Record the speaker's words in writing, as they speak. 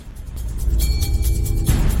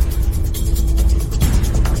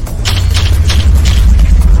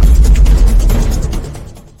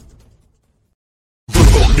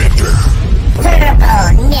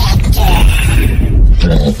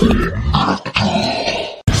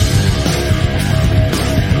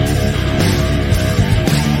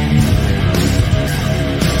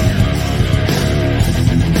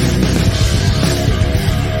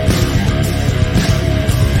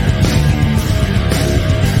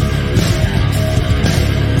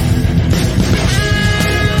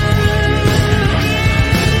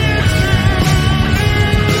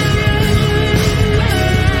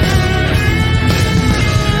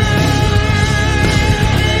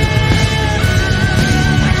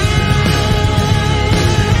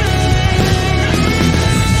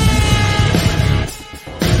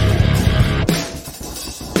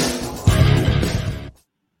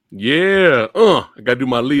Got to do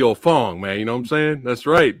my Leo Fong, man. You know what I'm saying? That's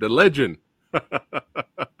right. The legend.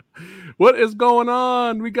 What is going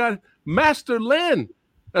on? We got Master Len.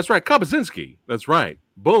 That's right. Kabasinski. That's right.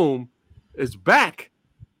 Boom. Is back.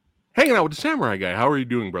 Hanging out with the Samurai Guy. How are you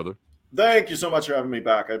doing, brother? Thank you so much for having me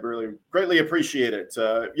back. I really greatly appreciate it.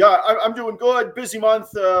 I'm doing good. Busy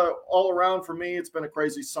month all around for me. It's been a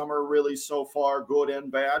crazy summer, really, so far, good and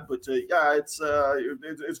bad. But it's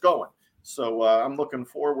going. So I'm looking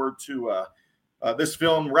forward to this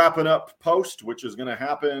film wrapping up post, which is going to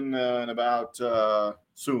happen in about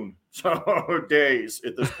soon. So days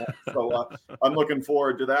at this point. So I'm looking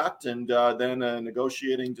forward to that, and then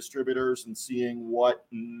negotiating distributors and seeing what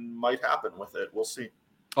might happen with it. We'll see.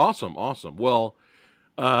 Awesome. Well,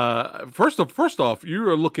 first off, you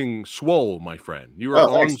are looking swole, my friend. You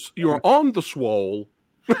are on the swole.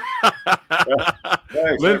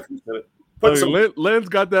 Thanks, Len's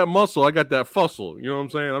got that muscle. I got that fussle. You know what I'm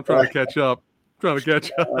saying? I'm trying to catch up. I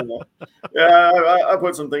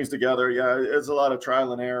put some things together. Yeah, it's a lot of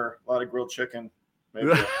trial and error. A lot of grilled chicken. Maybe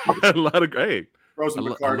a lot of frozen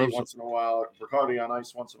Bacardi once in a while. Bacardi on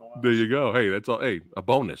ice once in a while. There you go. Hey, that's all. Hey, a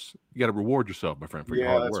bonus. You got to reward yourself, my friend, for your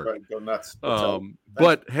hard work. Yeah, that's right. Go nuts.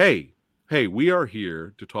 But hey, we are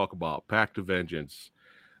here to talk about PACT of Vengeance.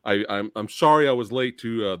 I'm sorry I was late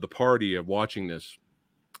to the party of watching this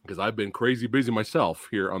because I've been crazy busy myself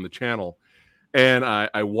here on the channel, and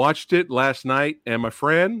I watched it last night. And my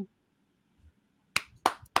friend.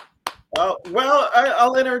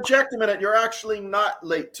 I'll interject a minute. You're actually not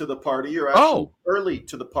late to the party. You're actually early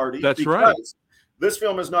to the party. That's right. This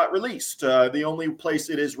film is not released. The only place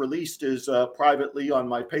it is released is privately on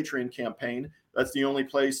my Patreon campaign. That's the only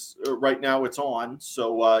place right now it's on.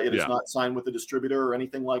 So it is not signed with a distributor or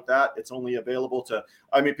anything like that. It's only available to,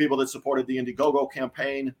 people that supported the Indiegogo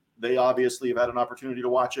campaign. They obviously have had an opportunity to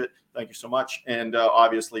watch it. Thank you so much. And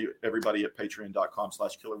obviously everybody at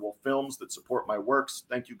patreon.com/KillerWolfFilms that support my works.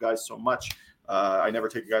 Thank you guys so much. I never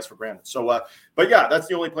take you guys for granted. So, but yeah, that's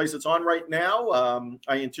the only place it's on right now.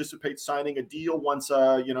 I anticipate signing a deal once,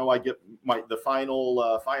 I get the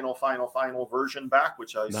final version back,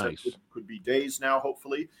 which I said could be days now,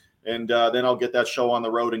 hopefully. And then I'll get that show on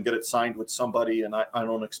the road and get it signed with somebody. And I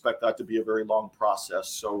don't expect that to be a very long process.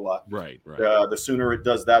 So right. The sooner it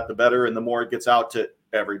does that, the better. And the more it gets out to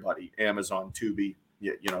everybody, Amazon, Tubi.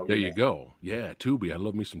 There you go. Yeah, Tubi. I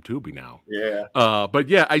love me some Tubi now. Yeah. But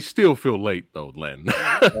yeah, I still feel late though, Len.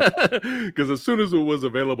 Because as soon as it was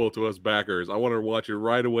available to us backers, I wanted to watch it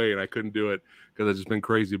right away, and I couldn't do it because I've just been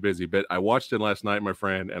crazy busy. But I watched it last night, my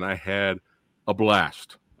friend, and I had a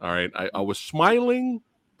blast. All right. I was smiling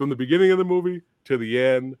from the beginning of the movie to the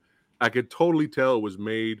end. I could totally tell it was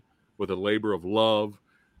made with a labor of love.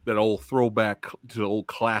 That old throwback to the old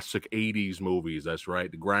classic 80s movies. That's right.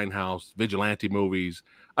 The Grindhouse, vigilante movies.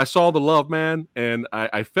 I saw the love, man, and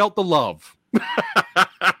I felt the love. But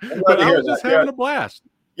I was just having a blast.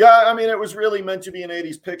 Yeah, it was really meant to be an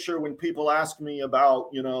 80s picture. When people ask me about,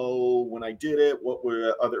 when I did it, what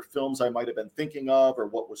were other films I might have been thinking of, or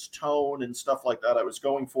what was tone and stuff like that I was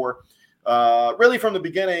going for. Really from the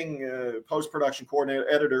beginning, post-production coordinator,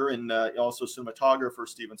 editor, and also cinematographer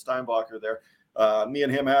Steven Steinbacher there. Me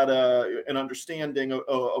and him had an understanding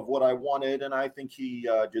of what I wanted, and I think he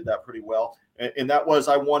did that pretty well. And that was,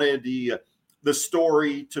 I wanted the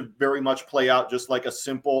story to very much play out just like a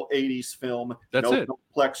simple 80s film. That's it.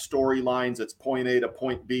 Complex storylines. It's point A to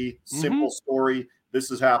point B. Simple story.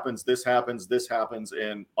 This happens,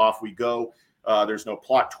 and off we go. There's no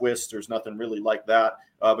plot twist. There's nothing really like that.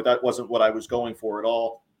 But that wasn't what I was going for at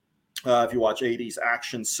all. If you watch 80s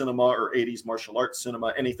action cinema or 80s martial arts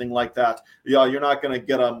cinema, anything like that, you're not going to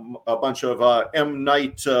get a bunch of M.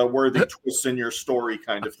 Night worthy twists in your story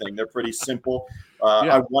kind of thing. They're pretty simple.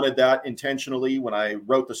 I wanted that intentionally when I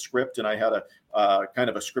wrote the script, and I had a kind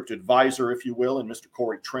of a script advisor, if you will, and Mr.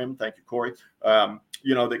 Corey Trim. Thank you, Corey.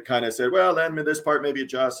 That kind of said, well, then this part maybe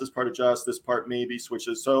adjust, this part adjust, this part maybe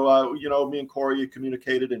switches. So, me and Corey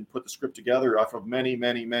communicated and put the script together off of many,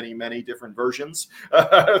 many, many, many different versions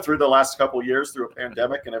through the last couple of years, through a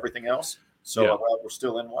pandemic and everything else. So we're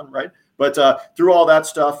still in one, right? But through all that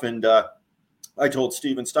stuff, and I told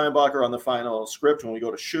Steven Steinbacher on the final script, when we go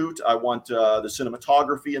to shoot, I want the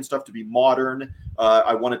cinematography and stuff to be modern.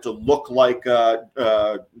 I want it to look like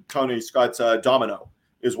Tony Scott's Domino.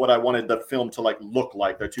 Is what I wanted the film to look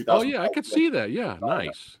like. The 2000. Oh yeah, I could see that. Yeah,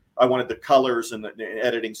 nice. I wanted the colors and the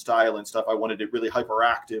editing style and stuff. I wanted it really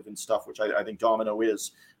hyperactive and stuff, which I think Domino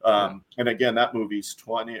is. And again, that movie's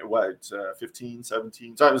 15,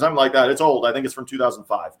 17, something like that. It's old. I think it's from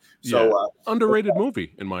 2005. So underrated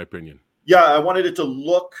movie, in my opinion. Yeah, I wanted it to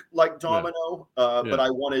look like Domino, but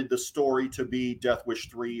I wanted the story to be Death Wish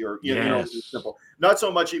 3 or, simple. Not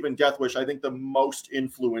so much even Death Wish. I think the most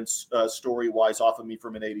influence story-wise off of me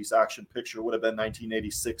from an 80s action picture would have been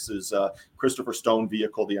 1986's Christopher Stone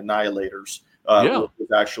vehicle, The Annihilators. Was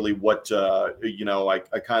actually what,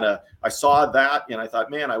 I saw that and I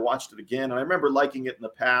thought, man, I watched it again. And I remember liking it in the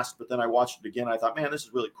past, but then I watched it again. And I thought, man, this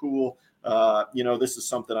is really cool. This is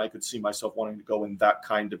something I could see myself wanting to go in that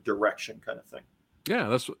kind of direction kind of thing. Yeah,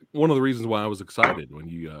 that's one of the reasons why I was excited when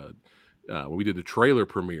when we did the trailer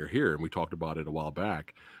premiere here and we talked about it a while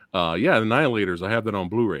back. Annihilators, I have that on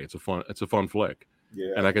Blu-ray. It's a fun flick.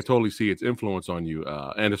 Yeah. And I can totally see its influence on you.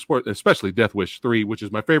 And especially Death Wish 3, which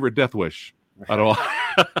is my favorite Death Wish at all.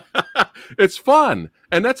 It's fun.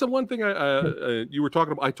 And that's the one thing you were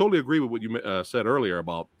talking about. I totally agree with what you said earlier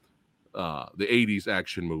about the 80s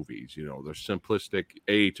action movies. They're simplistic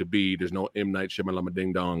A to B. There's no M. Night Shyamalan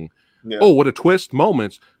ding dong. Yeah. Oh, what a twist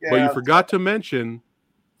moments. Yeah. But you forgot to mention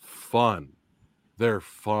fun. They're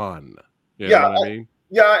fun. You know what I mean?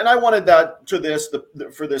 Yeah, and I wanted that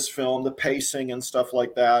to for this film, the pacing and stuff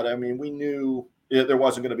like that. I mean, we knew there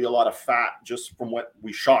wasn't going to be a lot of fat just from what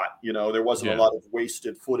we shot. There wasn't a lot of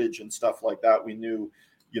wasted footage and stuff like that. We knew,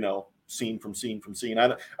 scene from scene from scene.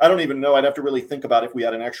 I don't even know. I'd have to really think about if we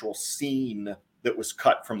had an actual scene that was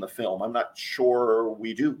cut from the film. I'm not sure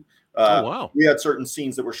we do. Wow. We had certain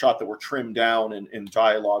scenes that were shot that were trimmed down and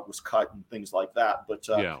dialogue was cut and things like that. But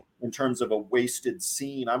in terms of a wasted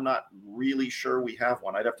scene, I'm not really sure we have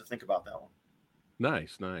one. I'd have to think about that one.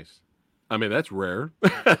 Nice. I mean, that's rare.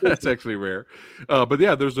 That's actually rare. But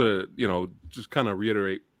yeah, there's just kind of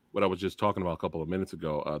reiterate what I was just talking about a couple of minutes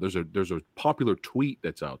ago. There's a popular tweet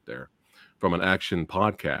that's out there from an action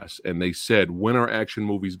podcast, and they said, when are action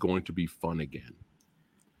movies going to be fun again?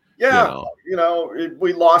 Yeah,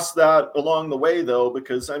 we lost that along the way, though,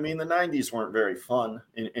 because, I mean, the 90s weren't very fun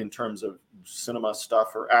in terms of cinema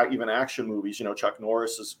stuff or even action movies. Chuck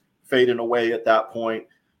Norris is fading away at that point.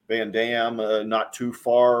 Van Damme, not too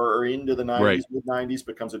far into the 90s, mid-90s,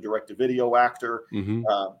 becomes a direct-to-video actor. Mm-hmm.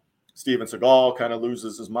 Steven Seagal kind of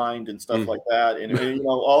loses his mind and stuff like that. And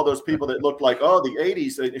all those people that looked like, the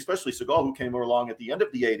 80s, especially Seagal, who came along at the end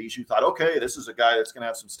of the 80s, you thought, okay, this is a guy that's going to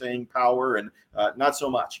have some staying power, and not so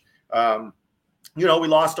much. We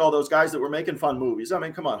lost all those guys that were making fun movies. I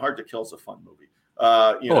mean, come on, Hard to Kill is a fun movie.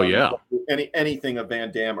 Anything of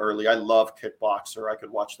Van Damme early. I love Kickboxer. I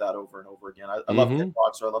could watch that over and over again. I love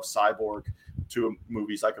Kickboxer. I love Cyborg, two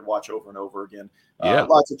movies I could watch over and over again.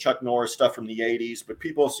 Lots of Chuck Norris stuff from the 80s, but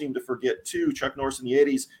people seem to forget too, Chuck Norris in the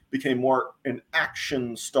 80s became more an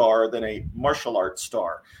action star than a martial arts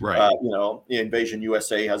star. Right. Invasion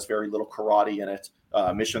USA has very little karate in it.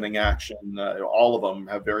 Mission in Action, all of them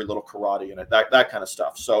have very little karate in it, that kind of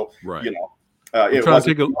stuff. So, it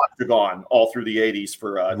wasn't gone all through the 80s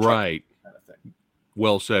for right. Kind of thing.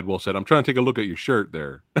 Well said. I'm trying to take a look at your shirt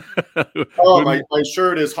there. My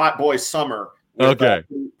shirt is Hot Boy Summer. Okay.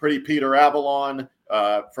 Pretty Peter Avalon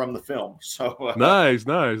from the film. So nice.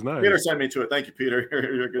 Peter sent me to it. Thank you, Peter.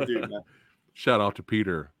 You're a good dude, man. Shout out to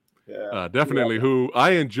Peter. Yeah, definitely. Who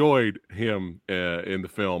I enjoyed him in the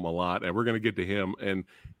film a lot, and we're going to get to him. And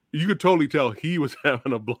you could totally tell he was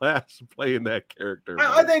having a blast playing that character.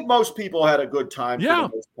 I think most people had a good time for the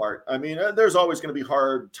most part. I mean, there's always going to be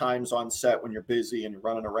hard times on set when you're busy and you're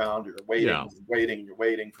running around, you're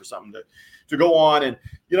waiting for something to go on. And,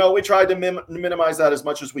 we tried to minimize that as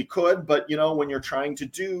much as we could. But, when you're trying to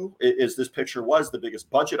do, as this picture was the biggest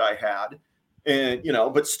budget I had, and,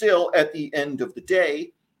 but still at the end of the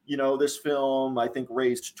day, this film, I think,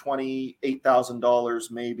 raised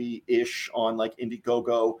 $28,000 maybe ish on like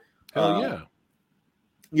Indiegogo. Hell yeah.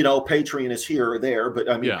 Patreon is here or there, but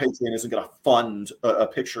I mean, Patreon isn't going to fund a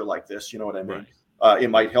picture like this. You know what I mean? Right. It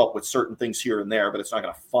might help with certain things here and there, but it's not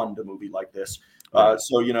going to fund a movie like this.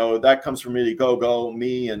 So, that comes from Indiegogo.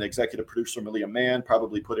 Me and executive producer Malia Mann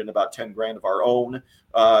probably put in about 10 grand of our own,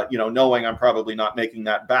 knowing I'm probably not making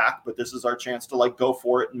that back, but this is our chance to go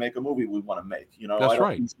for it and make a movie we want to make. That's I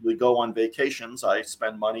don't usually go on vacations. I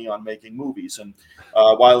spend money on making movies. And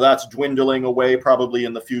while that's dwindling away probably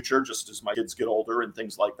in the future, just as my kids get older and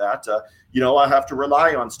things like that, I have to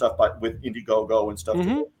rely on stuff with Indiegogo and stuff.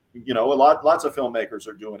 Lots of filmmakers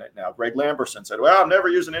are doing it now. Greg Lamberson said, well, I'm never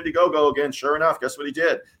using Indiegogo again. Sure enough, guess what he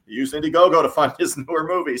did? He used Indiegogo to fund his newer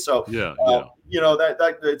movie. So,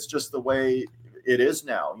 that it's just the way it is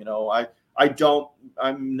now.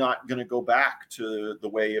 I'm not going to go back to the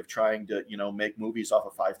way of trying to, make movies off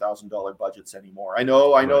of $5,000 budgets anymore. I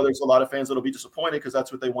know there's a lot of fans that'll be disappointed because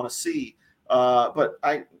that's what they want to see. But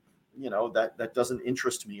that doesn't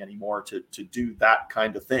interest me anymore to do that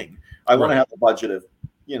kind of thing. I want to have the budget of,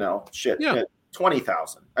 shit, Yeah.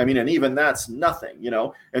 20,000. I mean, and even that's nothing,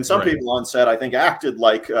 and some Right. people on set, I think, acted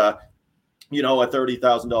like, a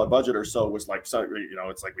 $30,000 budget or so was like, so,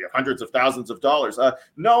 it's like we have hundreds of thousands of dollars.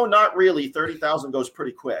 No, not really. 30,000 goes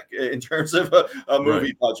pretty quick in terms of a movie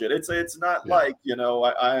Right. budget. It's not like,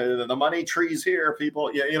 the money trees here,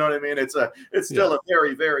 people, you know what I mean? It's still a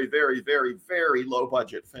very, very, very, very, very low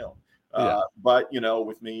budget film. But,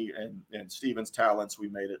 with me and Steven's talents, we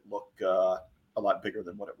made it look a lot bigger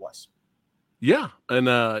than what it was. Yeah. And,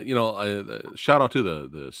 shout out to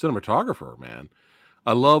the cinematographer, man.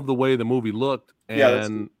 I love the way the movie looked,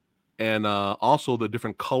 and also the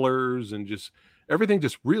different colors and just everything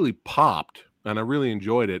just really popped, and I really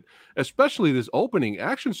enjoyed it. Especially this opening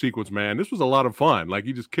action sequence, man. This was a lot of fun. Like,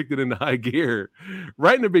 you just kicked it into high gear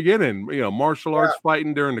right in the beginning. Martial arts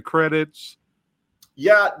fighting during the credits.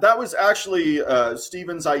 Yeah, that was actually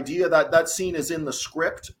Steven's idea. That scene is in the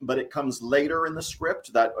script, but it comes later in the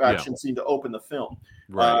script. That action scene to open the film.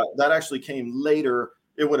 Right. That actually came later.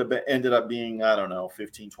 It would have ended up being, I don't know,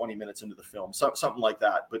 15, 20 minutes into the film, something like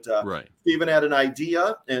that. But Steven had an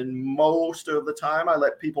idea, and most of the time I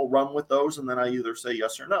let people run with those, and then I either say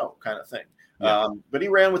yes or no kind of thing. Yeah. But he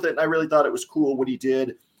ran with it, and I really thought it was cool what he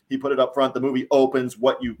did. He put it up front. The movie opens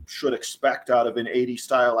what you should expect out of an 80s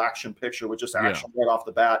style action picture, with just action right off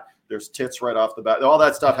the bat. There's tits right off the bat. All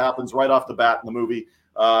that stuff happens right off the bat in the movie.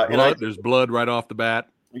 There's blood right off the bat.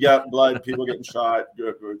 Yeah, blood, people getting shot,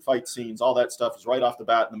 fight scenes, all that stuff is right off the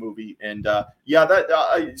bat in the movie. And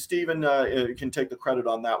Steven can take the credit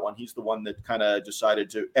on that one. He's the one that kind of decided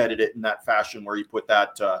to edit it in that fashion where he put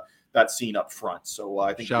that scene up front. So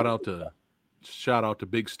I think shout out to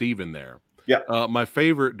Big Steven there. Yeah. My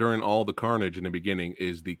favorite during all the carnage in the beginning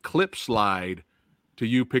is the clip slide to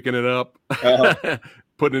you picking it up,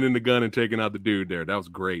 putting it in the gun and taking out the dude there. That was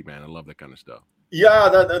great, man. I love that kind of stuff. Yeah,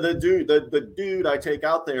 the dude I take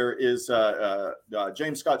out there is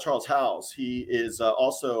James Scott Charles Howes. He is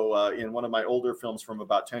also in one of my older films from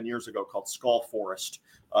about 10 years ago called Skull Forest.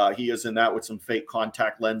 He is in that with some fake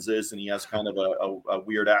contact lenses, and he has kind of a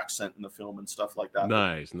weird accent in the film and stuff like that.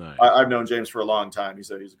 Nice. I've known James for a long time.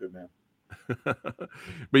 He's a good man.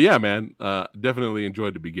 But yeah, man, definitely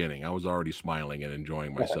enjoyed the beginning. I was already smiling and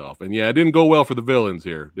enjoying myself. And yeah, it didn't go well for the villains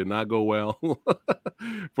here. Did not go well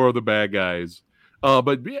for the bad guys.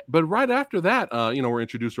 But right after that, we're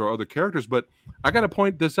introduced to our other characters. But I got to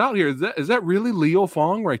point this out here. Is that really Leo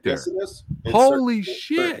Fong right there? Yes, it is. Holy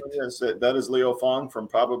shit! That is Leo Fong from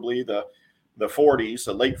probably the 40s,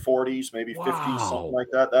 the late 40s, maybe 50s, something like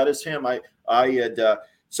that. That is him. I had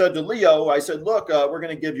said to Leo, I said, look, we're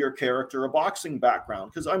going to give your character a boxing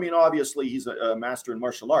background. Because, I mean, obviously he's a master in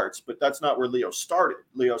martial arts, but that's not where Leo started.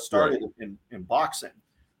 Leo started in boxing.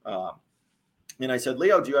 And I said,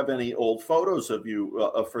 Leo, do you have any old photos of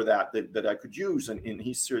you for that I could use? And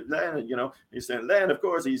he said, Len, he said, Len, of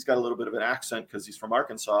course, he's got a little bit of an accent because he's from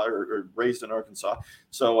Arkansas or raised in Arkansas.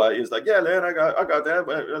 So he's like, yeah, Len, I got that.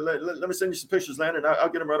 Let me send you some pictures, Len, and I'll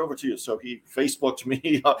get them right over to you. So he Facebooked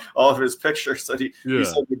me all of his pictures that he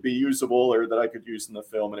said would be usable or that I could use in the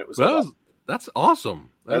film. And it was that's awesome.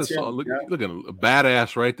 Look at a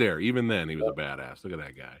badass right there. Even then, he was a badass. Look at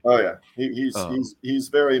that guy. Oh yeah, he's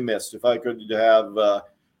very missed. If I could have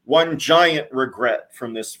one giant regret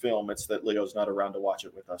from this film, it's that Leo's not around to watch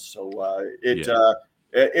it with us. So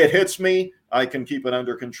it hits me. I can keep it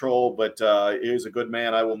under control, but he's a good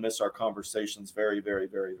man. I will miss our conversations very, very,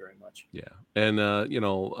 very, very much. Yeah, and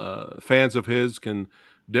fans of his can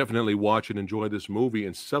definitely watch and enjoy this movie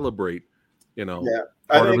and celebrate.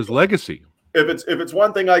 Part of his legacy. If it's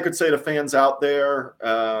one thing I could say to fans out there,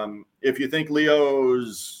 if you think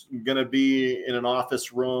Leo's going to be in an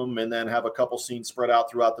office room and then have a couple scenes spread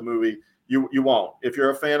out throughout the movie, you won't. If you're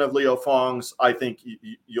a fan of Leo Fong's, I think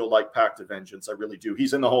you'll like PACT of Vengeance. I really do.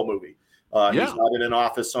 He's in the whole movie. He's not in an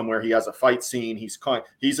office somewhere. He has a fight scene. He's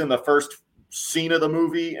in the first scene of the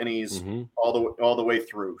movie, and he's all the way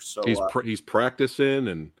through. So he's practicing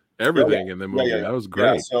and everything in the movie. That was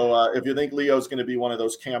great. Yeah. So if you think Leo's going to be one of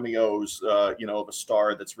those cameos, of a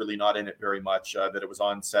star that's really not in it very much, that it was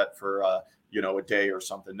on set for a day or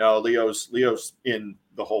something. No, Leo's in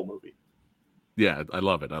the whole movie. Yeah, I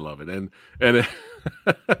love it. And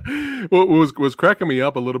what was cracking me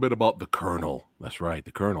up a little bit about the Colonel. That's right,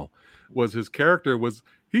 the Colonel was his character was.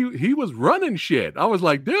 He was running shit. I was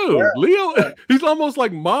like, dude, Leo, he's almost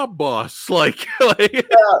like mob boss. When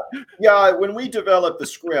we developed the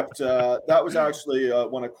script, that was actually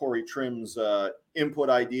one of Corey Trim's input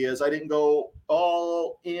ideas. I didn't go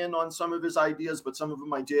all in on some of his ideas, but some of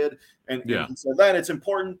them I did. And he said, Len, it's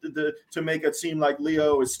important to make it seem like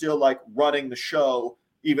Leo is still like running the show,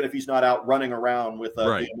 even if he's not out running around with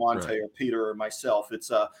Diamante right. or Peter or myself.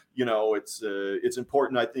 It's it's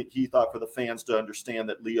important. I think he thought for the fans to understand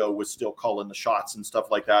that Leo was still calling the shots and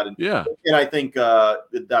stuff like that. And I think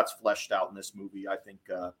that's fleshed out in this movie. I think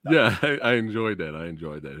I enjoyed that.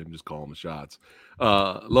 Him just calling the shots.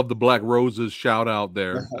 Love the Black Roses shout out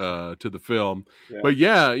there to the film. But we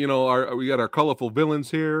got our colorful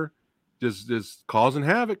villains here, just causing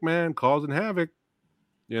havoc, man, causing havoc.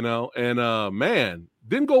 And man,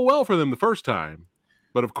 didn't go well for them the first time,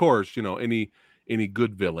 but of course, any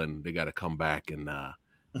good villain, they got to come back and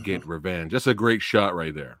get revenge. That's a great shot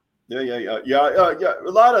right there. Yeah. A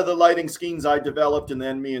lot of the lighting schemes I developed, and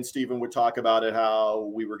then me and Steven would talk about it,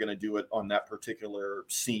 how we were going to do it on that particular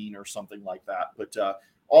scene or something like that. But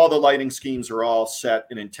all the lighting schemes are all set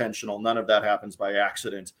and intentional. None of that happens by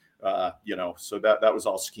accident. So that was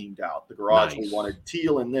all schemed out. The garage, we wanted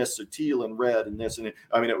teal and this, or teal and red and this, and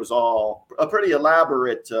it was all a pretty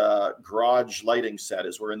elaborate garage lighting set,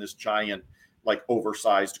 as we're in this giant, like,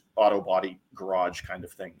 oversized auto body garage kind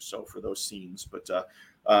of thing. So for those scenes, but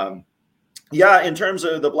in terms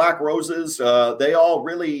of the Black Roses, they all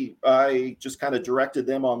really, I just kind of directed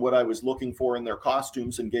them on what I was looking for in their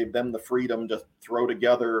costumes and gave them the freedom to throw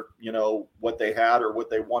together, what they had or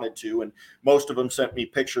what they wanted to. And most of them sent me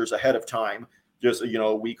pictures ahead of time, just,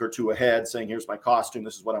 a week or two ahead, saying, here's my costume.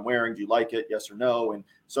 This is what I'm wearing. Do you like it? Yes or no? And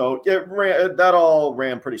so that all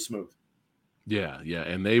ran pretty smooth. Yeah.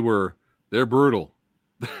 And they're brutal.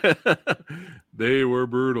 They were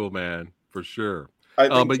brutal, man, for sure. I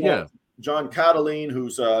think John Cataline,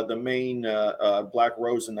 who's the main Black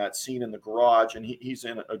Rose in that scene in the garage, and he's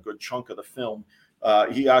in a good chunk of the film.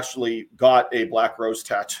 He actually got a Black Rose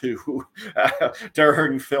tattoo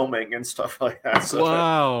during filming and stuff like that. So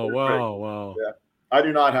wow. Yeah, I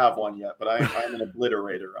do not have one yet, but I'm an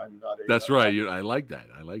obliterator. I'm not. That's right. I like that.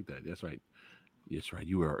 That's right. That's right.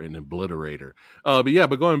 You are an obliterator.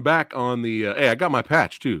 But going back on the, hey, I got my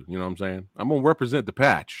patch too. You know what I'm saying? I'm gonna represent the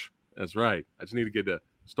patch. That's right. I just need to get to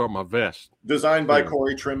start my vest. Designed by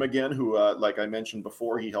Corey Trim again, who, like I mentioned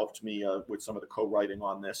before, he helped me with some of the co-writing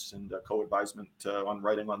on this and co-advisement on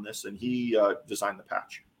writing on this, and he designed the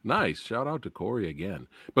patch. Nice. Shout out to Corey again.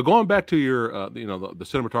 But going back to your, the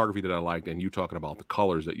cinematography that I liked, and you talking about the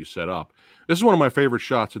colors that you set up, this is one of my favorite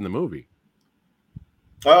shots in the movie.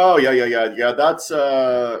 Oh, yeah. That's,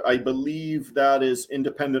 I believe that is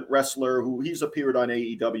independent wrestler who he's appeared on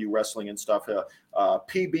AEW wrestling and stuff.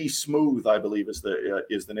 PB Smooth, I believe, is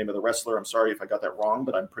the name of the wrestler. I'm sorry if I got that wrong,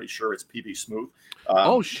 but I'm pretty sure it's PB Smooth.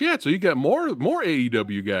 Oh shit! So you got more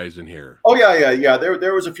AEW guys in here. Oh yeah.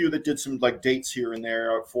 There was a few that did some like dates here and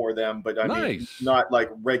there for them, but I mean, not like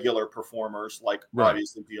regular performers, like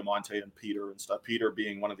obviously Diamante and Peter and stuff. Peter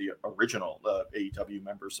being one of the original AEW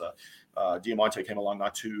members. Diamante came along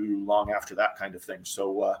not too long after that kind of thing.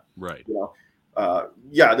 So there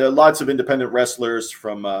are lots of independent wrestlers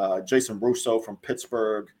from Jason Russo from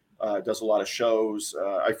Pittsburgh. Does a lot of shows.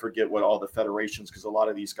 I forget what all the federations, because a lot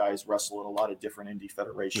of these guys wrestle in a lot of different indie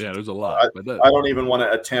federations. Yeah, there's a lot. I don't even want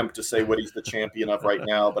to attempt to say what he's the champion of right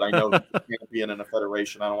now, but I know he's the champion in a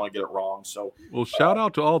federation. I don't want to get it wrong. So, well, shout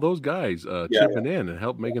out to all those guys chipping in and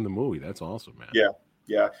help making the movie. That's awesome, man.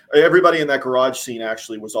 Yeah. Everybody in that garage scene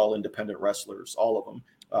actually was all independent wrestlers, all of them.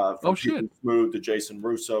 From Smooth to Jason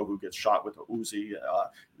Russo, who gets shot with a Uzi,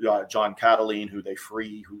 John Cataline, who they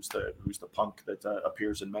free, who's the punk that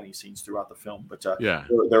appears in many scenes throughout the film. But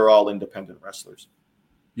they're all independent wrestlers.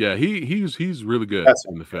 Yeah, he's really good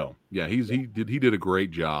in the film. Yeah, he did a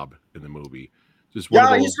great job in the movie. Just he's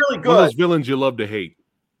really good. One of those villains you love to hate.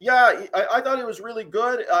 Yeah, I thought he was really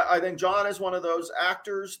good. I think John is one of those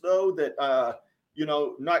actors, though, that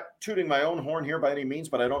not tooting my own horn here by any means,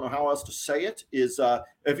 but I don't know how else to say it, is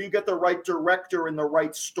if you get the right director and the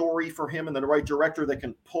right story for him and the right director that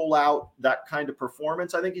can pull out that kind of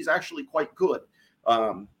performance, I think he's actually quite good.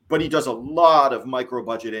 But he does a lot of micro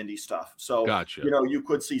budget indie stuff. So, gotcha. You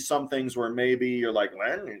could see some things where maybe you're like,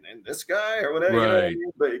 and this guy or whatever, right.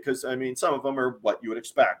 Because some of them are what you would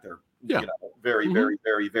expect. They're very, very,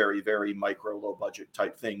 very, very, very micro, low budget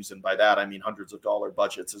type things. And by that, I mean hundreds of dollar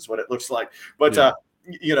budgets is what it looks like. But,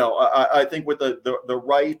 I think with the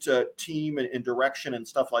right team and direction and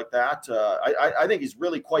stuff like that, I think he's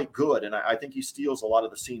really quite good. And I think he steals a lot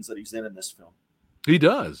of the scenes that he's in this film. He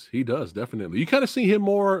does, definitely. You kind of see him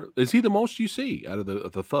more. Is he the most you see out of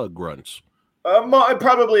the thug grunts?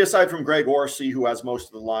 Probably aside from Greg Orsi, who has most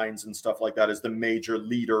of the lines and stuff like that, is the major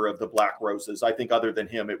leader of the Black Roses. I think other than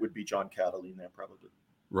him, it would be John Cataline there probably.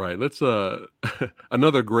 Right. Let's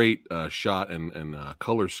another great shot and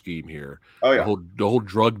color scheme here. Oh yeah. The whole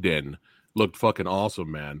drug den looked fucking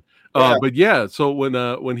awesome, man. Yeah. But yeah, so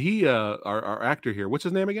when he our actor here, what's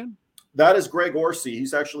his name again? That is Greg Orsi.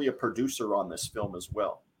 He's actually a producer on this film as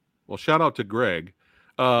well. Well, shout out to Greg.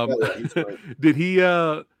 Yeah, yeah, he's great. Did he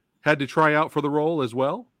had to try out for the role as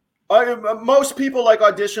well? Most people like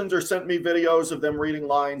auditions or sent me videos of them reading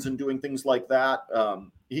lines and doing things like that.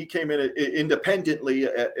 He came in independently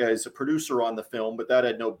as a producer on the film, but that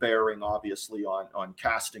had no bearing, obviously, on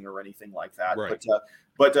casting or anything like that. Right.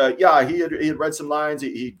 But yeah, he had read some lines.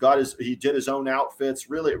 He did his own outfits.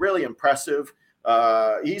 Really, really impressive.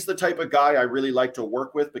 He's the type of guy I really like to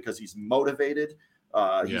work with because he's motivated.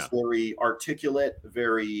 He's very articulate,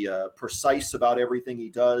 very precise about everything he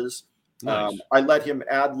does. Nice. I let him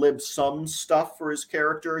ad lib some stuff for his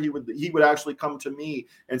character. He would actually come to me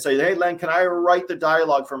and say, "Hey, Len, can I write the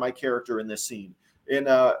dialogue for my character in this scene?" And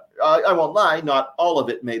I won't lie, not all of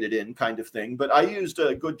it made it in, kind of thing. But I used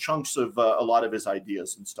good chunks of a lot of his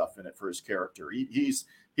ideas and stuff in it for his character. He's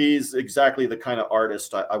exactly the kind of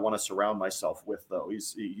artist I want to surround myself with, though.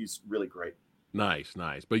 He's really great. Nice.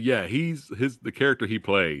 But yeah, the character he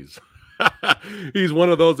plays. He's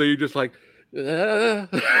one of those that you're just like, you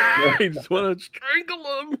just want to strangle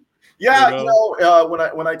him. Yeah,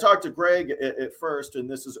 when I talked to Greg at first, and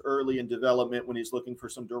this is early in development when he's looking for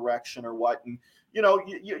some direction or what, and you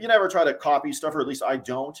never try to copy stuff, or at least I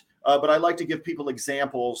don't. But I like to give people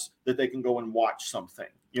examples that they can go and watch something.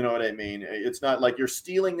 You know what I mean? It's not like you're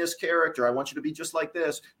stealing this character. I want you to be just like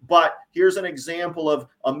this. But here's an example of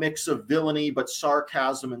a mix of villainy, but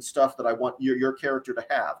sarcasm and stuff that I want your character to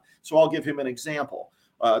have. So I'll give him an example.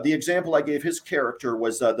 The example I gave his character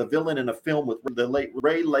was the villain in a film with the late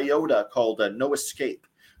Ray Liotta called No Escape.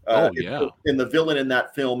 And the villain in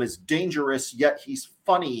that film is dangerous, yet he's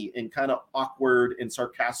funny and kind of awkward and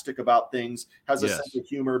sarcastic about things, has a sense of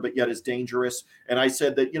humor, but yet is dangerous. And I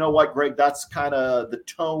said that, you know what, Greg, that's kind of the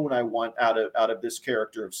tone I want out of this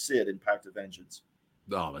character of Sid in Pact of Vengeance.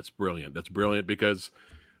 Oh, that's brilliant. That's brilliant because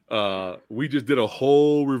we just did a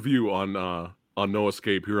whole review on No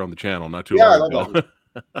Escape here on the channel not too long ago.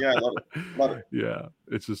 Yeah, I love it. Love it. Yeah,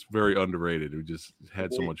 it's just very underrated. We just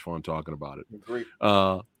had so much fun talking about it. Agreed.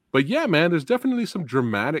 But yeah, man, there's definitely some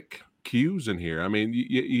dramatic cues in here. I mean,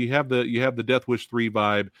 you have the Death Wish 3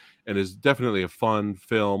 vibe, and it's definitely a fun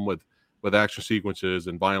film with action sequences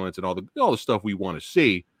and violence and all the stuff we want to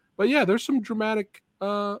see. But yeah, there's some dramatic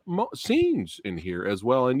scenes in here as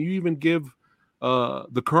well, and you even give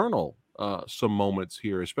the Colonel some moments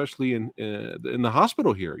here, especially in the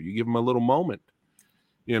hospital here. You give him a little moment.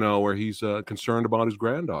 Where he's concerned about his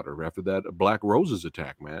granddaughter after that Black Roses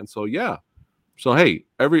attack, man. So yeah. So hey,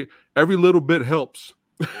 every little bit helps.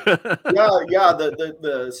 Yeah.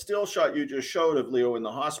 The still shot you just showed of Leo in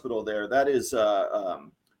the hospital there,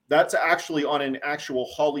 that's actually on an actual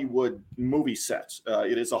Hollywood movie set.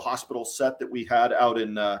 It is a hospital set that we had out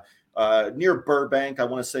in near Burbank. I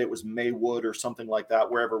want to say it was Maywood or something like that,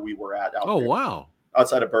 wherever we were at. Out there. Wow.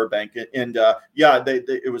 Outside of Burbank. And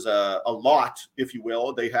it was a lot, if you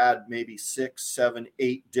will. They had maybe 6, 7,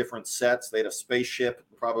 8 different sets. They had a spaceship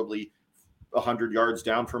probably 100 yards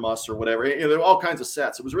down from us or whatever. There were all kinds of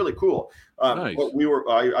sets. It was really cool. Nice. But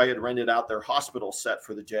I had rented out their hospital set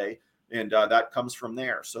for the day. And that comes from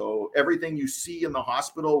there. So everything you see in the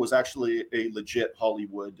hospital was actually a legit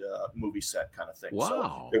Hollywood movie set kind of thing.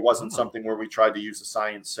 Wow. So it wasn't something where we tried to use the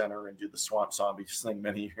Science Center and do the Swamp Zombies thing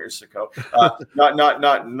many years ago. Not.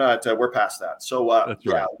 We're past that. So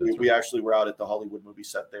we actually were out at the Hollywood movie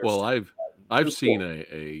set there. Well, so, I've seen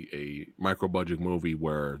a micro budget movie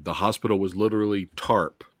where the hospital was literally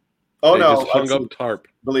tarp. Oh, they no. Just hung up tarp.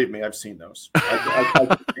 Believe me, I've seen those.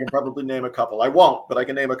 I can probably name a couple. I won't, but I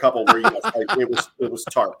can name a couple where it was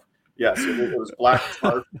tarp. Yes, it was black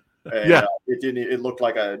tarp. And, it looked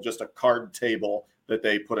like just a card table that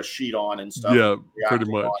they put a sheet on and stuff. Yeah, pretty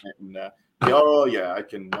much.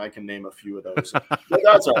 I can name a few of those. But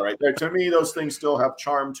that's all right. To me, those things still have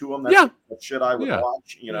charm to them. That's the shit I would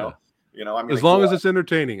watch. As long as it's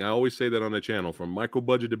entertaining. I always say that on the channel, from micro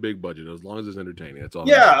budget to big budget. As long as it's entertaining, that's all.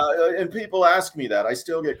 Yeah, and people ask me that. I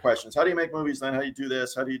still get questions. How do you make movies? Then how do you do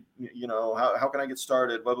this? How do you how can I get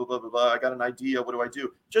started? Blah blah blah blah blah. I got an idea. What do I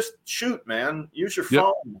do? Just shoot, man. Use your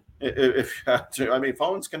phone. If you have to. I mean,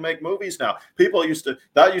 phones can make movies now. People used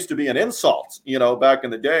to be an insult. Back in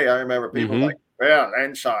the day, I remember people like, well,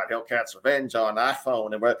 Enshot, Hellcat's Revenge on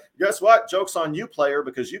iPhone. And guess what? Joke's on you, player,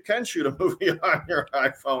 because you can shoot a movie on your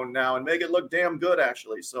iPhone now and make it look damn good,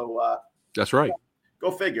 actually. So that's right. Go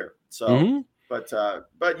figure. So, but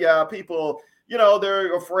yeah, people,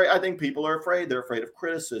 they're afraid. I think people are afraid. They're afraid of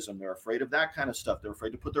criticism. They're afraid of that kind of stuff. They're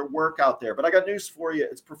afraid to put their work out there. But I got news for you.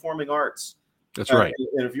 It's performing arts. That's right.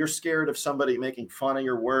 And if you're scared of somebody making fun of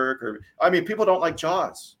your work, people don't like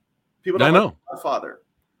Jaws. People don't I like know. Godfather.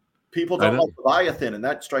 People I don't know. like Leviathan, and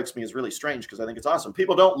that strikes me as really strange because I think it's awesome.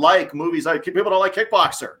 People don't like movies. People don't like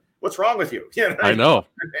Kickboxer. What's wrong with you? You know, I know.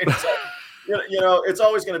 so, it's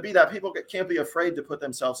always going to be that people can't be afraid to put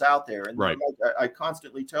themselves out there. And Right. I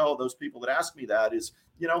constantly tell those people that ask me that is,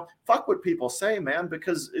 fuck what people say, man,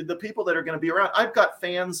 because the people that are going to be around, I've got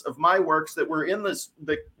fans of my works that were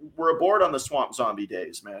that were aboard on the Swamp Zombie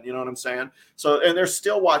days, man. You know what I'm saying? So, and they're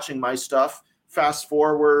still watching my stuff. Fast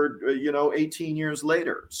forward, 18 years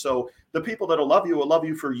later. So the people that'll love you will love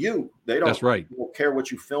you for you. They don't, That's right. don't care what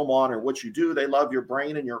you film on or what you do. They love your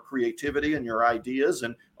brain and your creativity and your ideas,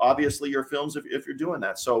 and obviously your films if you're doing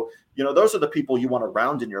that. So, those are the people you want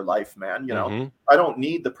around in your life, man. I don't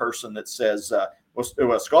need the person that says,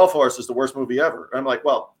 Skull Force is the worst movie ever. I'm like,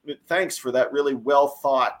 well, thanks for that really well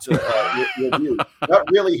thought review. That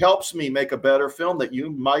really helps me make a better film that you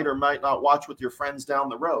might or might not watch with your friends down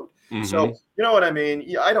the road. So, you know what I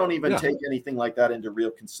mean? I don't even take anything like that into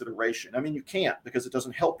real consideration. I mean, you can't, because it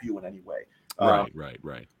doesn't help you in any way.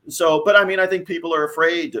 Right. So, but I mean, I think people are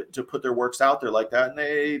afraid to put their works out there like that, and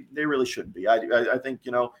they really shouldn't be. I think,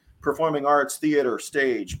 performing arts, theater,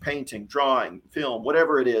 stage, painting, drawing, film,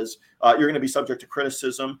 whatever it is, you're going to be subject to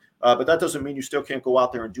criticism. But that doesn't mean you still can't go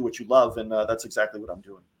out there and do what you love. And that's exactly what I'm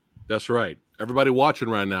doing. That's right. Everybody watching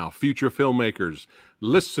right now, future filmmakers,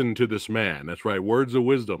 listen to this man. That's right. Words of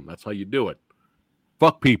wisdom. That's how you do it.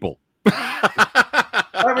 Fuck people.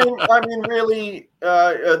 I mean, really,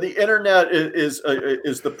 the internet is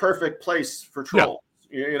the perfect place for trolls.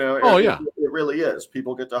 Yeah. It really is.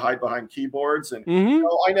 People get to hide behind keyboards, and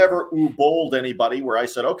I never bowled anybody where I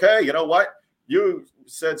said, okay, you know what? You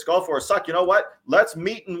said Skull Force suck. You know what? Let's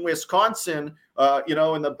meet in Wisconsin,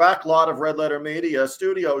 in the back lot of Red Letter Media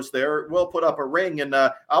Studios there. We'll put up a ring, and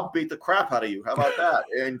I'll beat the crap out of you. How about that?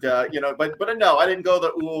 And, but no, I didn't go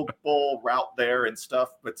the bowl route there and stuff.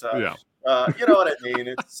 But, you know what I mean?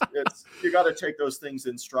 It's you got to take those things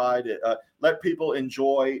in stride. Let people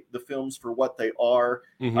enjoy the films for what they are.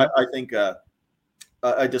 I think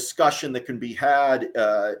a discussion that can be had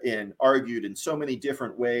and argued in so many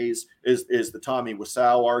different ways is the Tommy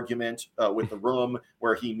Wiseau argument with The Room,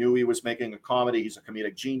 where he knew he was making a comedy. He's a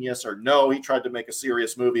comedic genius, or no, he tried to make a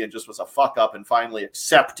serious movie and just was a fuck up and finally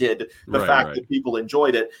accepted the fact that people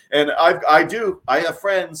enjoyed it. And I have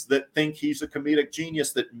friends that think he's a comedic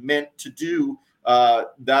genius that meant to do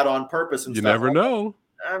that on purpose. And you stuff. never know.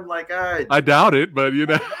 I'm like, I doubt it, but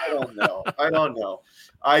I don't know.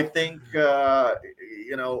 I think,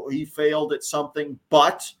 he failed at something,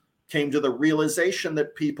 but came to the realization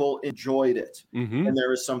that people enjoyed it. And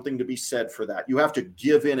there is something to be said for that. You have to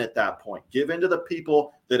give in at that point. Give in to the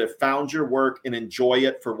people that have found your work and enjoy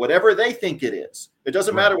it for whatever they think it is. It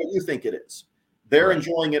doesn't matter what you think it is. They're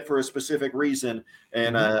enjoying it for a specific reason.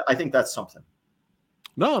 And I think that's something.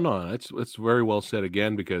 No, it's very well said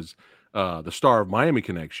again, because the star of Miami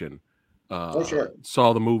Connection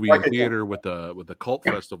saw the movie in theater with the cult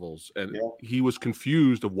festivals, and he was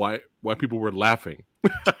confused of why people were laughing.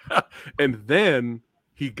 And then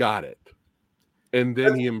he got it, and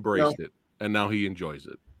then he embraced it, and now he enjoys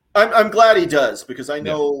it. I'm glad he does, because I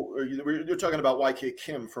know you're talking about YK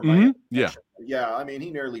Kim from Miami. Yeah. I mean,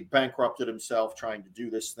 he nearly bankrupted himself trying to do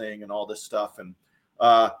this thing and all this stuff. And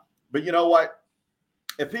but you know what?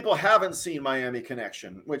 If people haven't seen Miami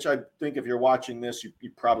Connection, which I think if you're watching this,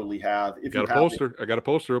 you probably have. If I got a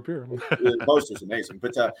poster up here. The poster's amazing.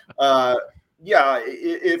 But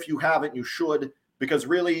if you haven't, you should, because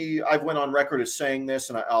really, I've went on record as saying this,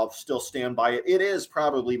 and I'll still stand by it. It is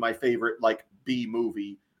probably my favorite B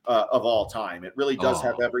movie of all time. It really does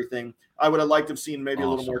have everything. I would have liked to have seen maybe a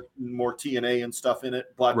little more TNA and stuff in it,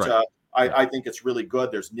 but I think it's really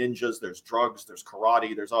good. There's ninjas, there's drugs, there's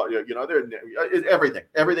karate, there's all, everything.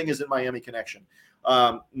 Everything is in Miami Connection.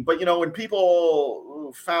 But, when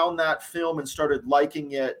people found that film and started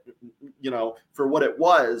liking it, for what it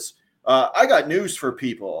was, I got news for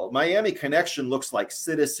people. Miami Connection looks like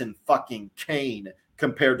Citizen fucking Kane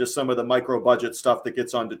compared to some of the micro budget stuff that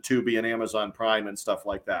gets onto Tubi and Amazon Prime and stuff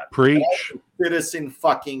like that. Preach. Citizen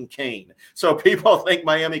fucking Kane. So people think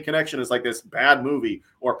Miami Connection is like this bad movie,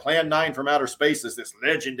 or Plan 9 from Outer Space is this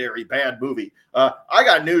legendary bad movie. I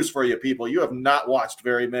got news for you, people. You have not watched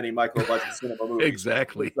very many micro budget cinema movies.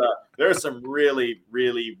 Exactly. There's some really,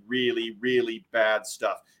 really, really, really bad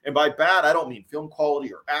stuff. And by bad, I don't mean film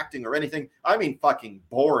quality or acting or anything. I mean fucking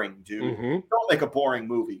boring, dude. Don't make a boring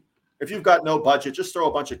movie. If you've got no budget, just throw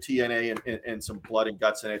a bunch of TNA and some blood and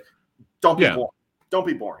guts in it. Don't be boring. Don't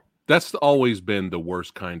be boring. That's always been the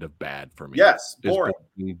worst kind of bad for me. Yes, boring.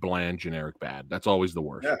 Bland, generic bad. That's always the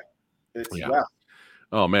worst. Yeah.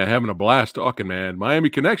 Oh man, having a blast talking, man. Miami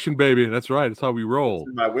connection, baby. That's right. That's how we roll. It's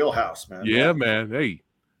in my wheelhouse, man. Yeah, man. Hey,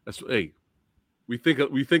 we think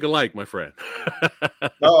alike, my friend.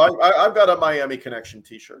 No, I've got a Miami Connection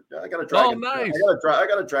T-shirt. I got a dragon. Oh, nice. I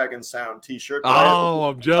got a Dragon Sound T-shirt. Oh,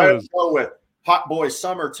 I'm I jealous. go with Hot Boy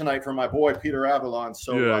Summer tonight for my boy Peter Avalon.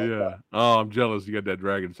 So yeah. Oh, I'm jealous. You got that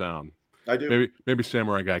Dragon Sound. I do. Maybe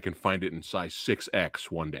Samurai Guy can find it in size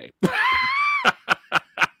 6X one day.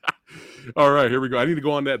 All right, here we go. I need to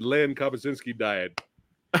go on that Len Kabasinski diet.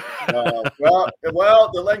 Well,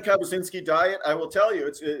 the Len Kabasinski diet, I will tell you,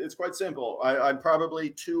 it's quite simple. I'm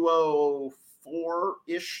probably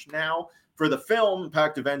 204-ish now. For the film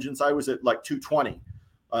Pact of Vengeance, I was at like 220.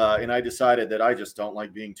 And I decided that I just don't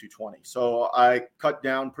like being 220. So I cut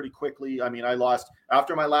down pretty quickly. I mean, I lost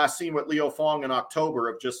after my last scene with Leo Fong in October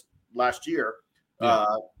of just last year. Yeah.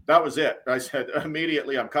 That was it. I said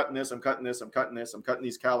immediately, I'm cutting this, I'm cutting this, I'm cutting this, I'm cutting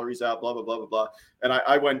these calories out, blah, blah, blah, blah, blah. And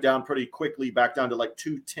I went down pretty quickly back down to like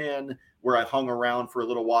 210, where I hung around for a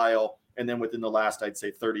little while. And then within the last, I'd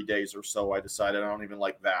say 30 days or so, I decided I don't even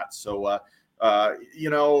like that. So,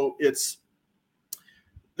 it's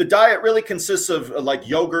the diet really consists of like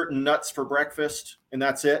yogurt and nuts for breakfast, and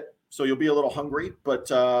that's it. So you'll be a little hungry, but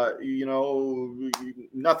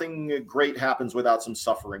nothing great happens without some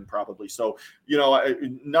suffering, probably. So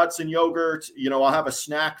nuts and yogurt. I'll have a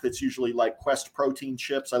snack that's usually like Quest protein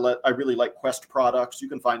chips. I really like Quest products. You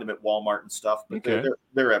can find them at Walmart and stuff, but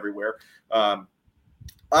they're everywhere. I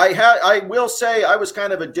will say I was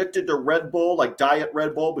kind of addicted to Red Bull, like Diet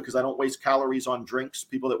Red Bull, because I don't waste calories on drinks.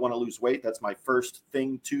 People that want to lose weight, that's my first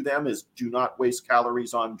thing to them is do not waste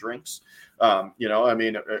calories on drinks. I'm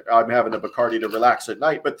having a Bacardi to relax at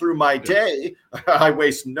night, but through my day, I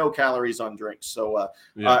waste no calories on drinks. So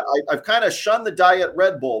I've kind of shunned the Diet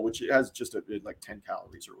Red Bull, which has just like 10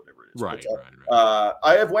 calories or whatever it is. Right.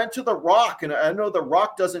 I have went to The Rock, and I know The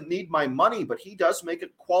Rock doesn't need my money, but he does make a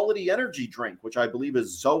quality energy drink, which I believe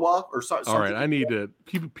is Zoa or something. All right, I need to.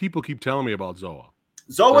 People keep telling me about Zoa.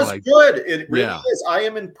 Zoa's good. It really is. I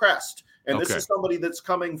am impressed. And this is somebody that's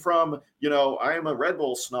coming from, I am a Red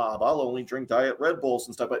Bull snob. I'll only drink Diet Red Bulls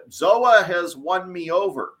and stuff. But Zoa has won me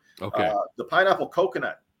over. Okay. The pineapple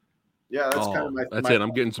coconut. Yeah, that's kind of my. That's it.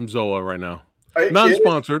 I'm getting some Zoa right now.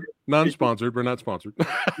 Non-sponsored, but not sponsored.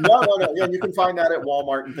 No. Yeah, you can find that at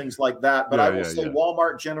Walmart and things like that. But I will say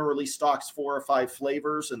Walmart generally stocks 4 or 5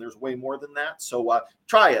 flavors, and there's way more than that. So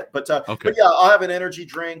try it. But yeah, I'll have an energy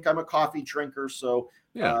drink. I'm a coffee drinker, so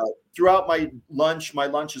throughout my lunch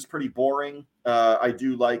is pretty boring. I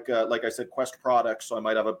do like I said, Quest products, so I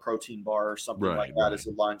might have a protein bar or something like that as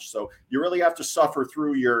a lunch. So you really have to suffer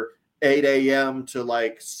through your 8 a.m. to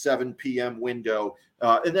like 7 p.m. window.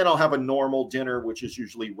 And then I'll have a normal dinner, which is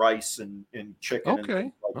usually rice and chicken. Okay.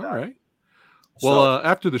 And like all that. right. Well,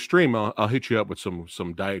 after the stream, I'll hit you up with some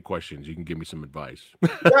diet questions. You can give me some advice.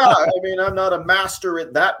 I'm not a master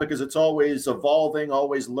at that because it's always evolving,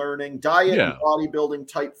 always learning. Diet and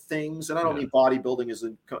bodybuilding type things. And I don't mean bodybuilding as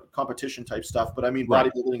in competition type stuff, but I mean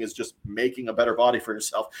bodybuilding is just making a better body for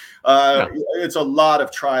yourself. It's a lot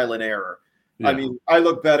of trial and error. Yeah. I mean, I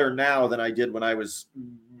look better now than I did when I was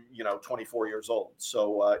 24 years old.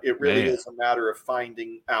 So it really is a matter of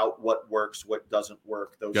finding out what works, what doesn't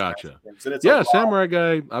work. Those kinds of things. And it's Samurai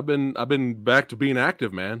Guy. I've been back to being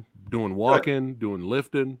active, man. Doing walking, doing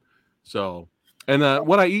lifting. So, and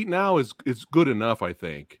what I eat now is good enough, I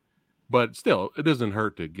think. But still, it doesn't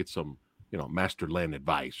hurt to get some, Master Len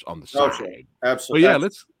advice on the side. Sure. Absolutely. But yeah,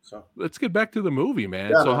 let's get back to the movie,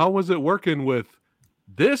 man. So how was it working with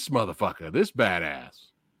this motherfucker, this badass?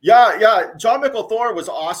 Yeah. John Michael Thor was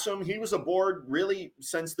awesome. He was aboard really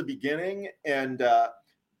since the beginning. And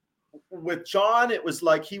with John, it was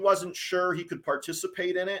like he wasn't sure he could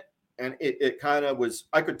participate in it. And it kind of was,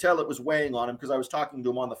 I could tell it was weighing on him because I was talking to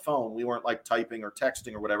him on the phone. We weren't like typing or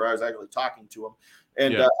texting or whatever. I was actually talking to him.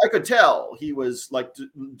 And I could tell he was like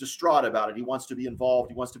distraught about it. He wants to be involved.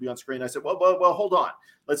 He wants to be on screen. I said, well, hold on.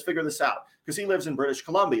 Let's figure this out. Because he lives in British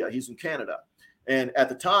Columbia. He's in Canada. And at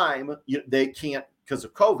the time, they can't, because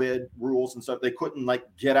of COVID rules and stuff, they couldn't like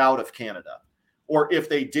get out of Canada. Or if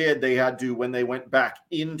they did, they had to, when they went back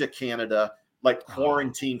into Canada, like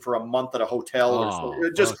quarantine for a month at a hotel or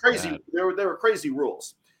something. Just crazy. There were crazy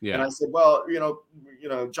rules. Yeah. And I said, well,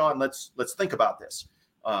 John, let's think about this.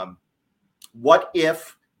 What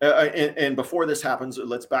if, and before this happens,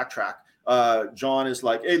 let's backtrack. John is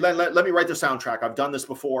like, hey, let me write the soundtrack. I've done this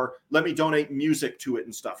before. Let me donate music to it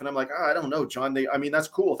and stuff. And I'm like, I don't know, John. That's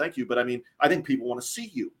cool. Thank you. But I think people want to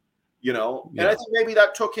see you. And I think maybe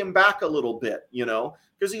that took him back a little bit,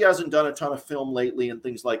 because he hasn't done a ton of film lately and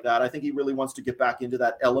things like that. I think he really wants to get back into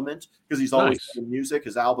that element because he's always in music.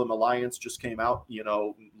 His album Alliance just came out,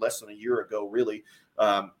 less than a year ago, really,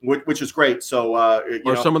 which is great. So,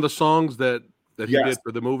 are some of the songs that he did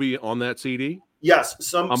for the movie on that CD?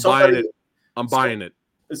 Yes, I'm buying it. I'm buying it.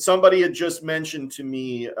 Somebody had just mentioned to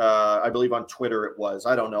me, I believe on Twitter it was.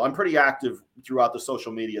 I don't know. I'm pretty active throughout the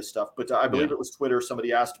social media stuff, but I believe it was Twitter.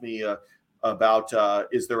 Somebody asked me about,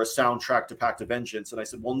 is there a soundtrack to Pact of Vengeance? And I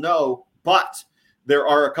said, well, no, but there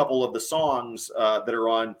are a couple of the songs that are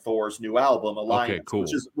on Thor's new album, Alliance,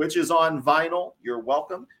 which is on vinyl. You're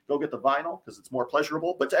welcome. Go get the vinyl because it's more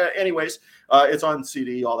pleasurable. But anyways, it's on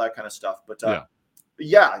CD, all that kind of stuff. But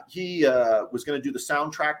he was going to do the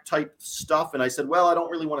soundtrack type stuff. And I said, well, I don't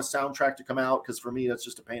really want a soundtrack to come out because for me, that's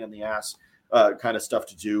just a pain in the ass kind of stuff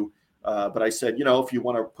to do. But I said, if you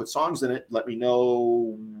want to put songs in it, let me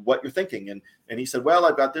know what you're thinking. And he said, well,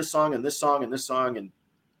 I've got this song and this song and this song. And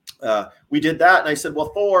we did that. And I said,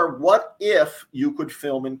 well, Thor, what if you could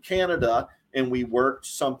film in Canada and we worked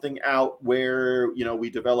something out where, we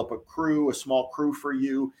develop a small crew for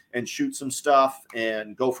you and shoot some stuff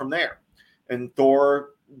and go from there. And Thor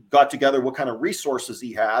got together what kind of resources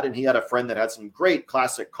he had. And he had a friend that had some great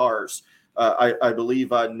classic cars. I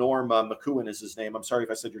believe Norm McEwen is his name. I'm sorry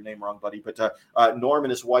if I said your name wrong, buddy. But Norm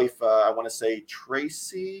and his wife, I want to say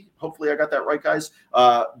Tracy. Hopefully I got that right, guys.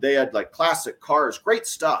 They had like classic cars, great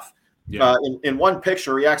stuff. Yeah. In one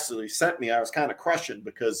picture he actually sent me, I was kind of crushing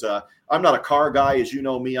because I'm not a car guy. As you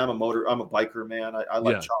know me, I'm a biker, man. I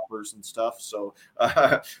like choppers and stuff. So,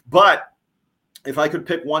 but if I could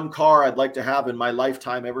pick one car I'd like to have in my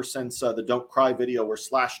lifetime, ever since the Don't Cry video where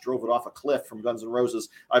Slash drove it off a cliff from Guns N' Roses,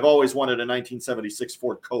 I've always wanted a 1976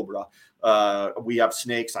 Ford Cobra. We have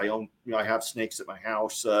snakes. I have snakes at my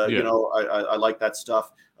house. I like that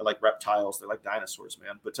stuff. I like reptiles. They like dinosaurs,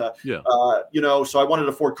 man. But, so I wanted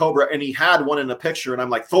a Ford Cobra, and he had one in a picture, and I'm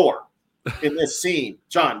like, Thor, in this scene,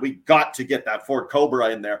 John, we got to get that Ford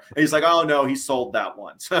Cobra in there. And he's like, oh no, he sold that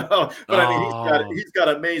one. But I mean, he's got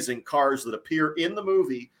amazing cars that appear in the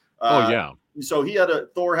movie. So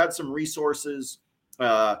Thor had some resources.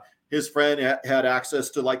 His friend had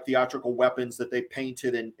access to like theatrical weapons that they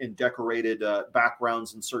painted and decorated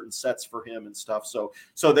backgrounds and certain sets for him and stuff.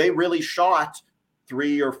 So they really shot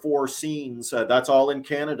 3 or 4 scenes. That's all in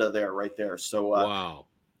Canada there, right there. So wow.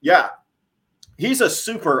 Yeah. He's a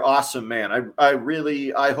super awesome man.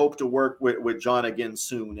 I hope to work with John again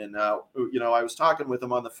soon. And, I was talking with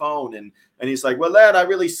him on the phone and he's like, well, Len, I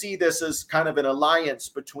really see this as kind of an alliance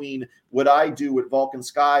between what I do with Vulcan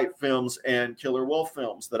Sky films and Killer Wolf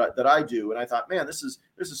films that I do. And I thought, man, this is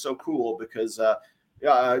so cool because,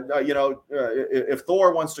 if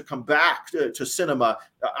Thor wants to come back to cinema,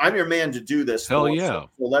 I'm your man to do this. Hell Thor. yeah.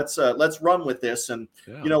 So let's run with this. And,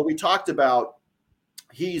 we talked about,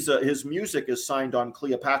 his music is signed on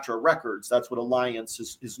Cleopatra Records. That's what Alliance,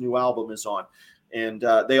 his new album, is on. And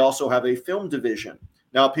they also have a film division.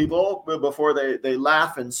 Now, people, before they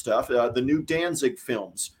laugh and stuff, the new Danzig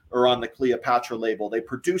films are on the Cleopatra label. They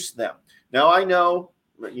produce them. Now, I know.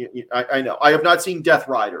 I have not seen Death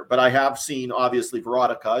Rider, but I have seen, obviously,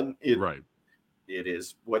 Veronica. Right. It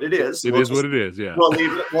is what it is. It is what it is, yeah. We'll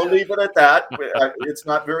leave it at that. It's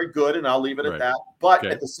not very good, and I'll leave it at that. But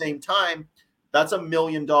at the same time, that's $1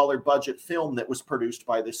 million budget film that was produced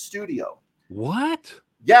by this studio. What?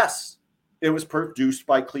 Yes. It was produced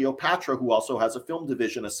by Cleopatra, who also has a film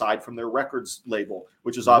division aside from their records label,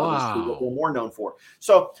 which is obviously what they're more known for.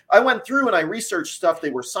 So I went through and I researched stuff they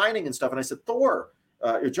were signing and stuff. And I said, Thor,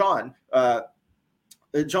 John,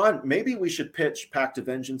 maybe we should pitch Pact of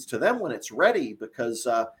Vengeance to them when it's ready, because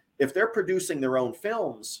if they're producing their own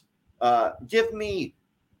films, give me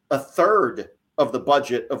a third of the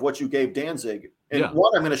budget of what you gave Danzig. And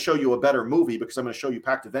one, I'm going to show you a better movie because I'm going to show you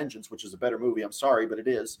Pact of Vengeance, which is a better movie. I'm sorry, but it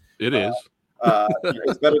is. It is.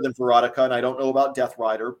 It's better than Veronica, and I don't know about Death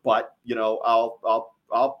Rider, but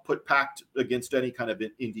I'll put Pact against any kind of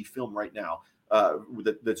indie film right now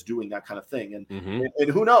that's doing that kind of thing. And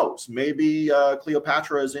who knows? Maybe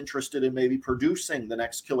Cleopatra is interested in maybe producing the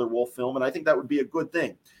next Killer Wolf film, and I think that would be a good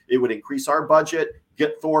thing. It would increase our budget,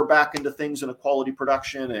 get Thor back into things in a quality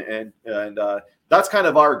production, and that's kind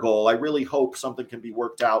of our goal. I really hope something can be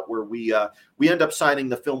worked out where we end up signing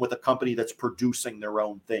the film with a company that's producing their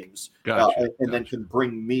own things, then can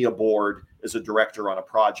bring me aboard as a director on a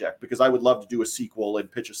project, because I would love to do a sequel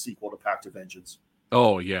and pitch a sequel to Pact of Vengeance.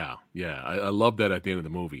 Oh yeah. I love that at the end of the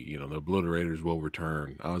movie. The obliterators will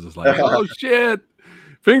return. I was just like, oh shit.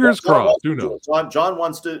 Fingers crossed. Who knows? John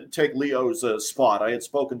wants to take Leo's spot. I had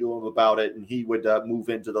spoken to him about it, and he would move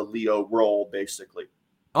into the Leo role, basically.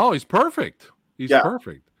 Oh, he's perfect. He's Yeah.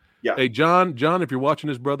 perfect. Yeah. Hey, John, if you're watching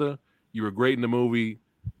this, brother, you were great in the movie.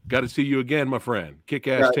 Got to see you again, my friend. Kick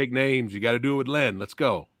ass, Yeah. take names. You got to do it with Len. Let's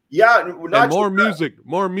go. Yeah, And not more just that. music,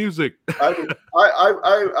 more music.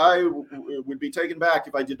 I would be taken back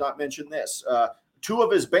if I did not mention this. Two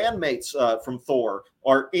of his bandmates from Thor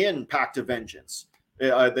are in Pact of Vengeance.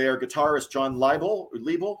 They are guitarist John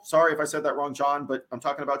Liebel. Sorry if I said that wrong, John, but I'm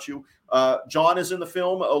talking about you. John is in the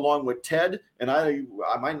film along with Ted, and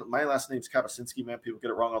my last name's Kabasinski, man. People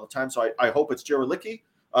get it wrong all the time, so I hope it's Jerelicki.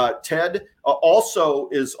 Ted also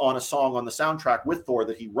is on a song on the soundtrack with Thor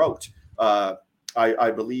that he wrote.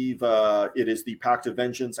 I believe it is the Pact of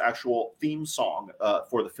Vengeance actual theme song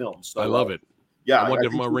for the film. So I love it. Yeah, I want to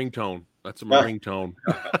give him a ringtone. That's my ringtone.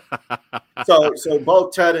 So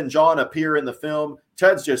both Ted and John appear in the film.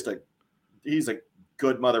 Ted's he's a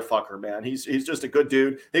good motherfucker, man. He's just a good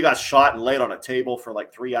dude. He got shot and laid on a table for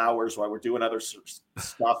like 3 hours while we're doing other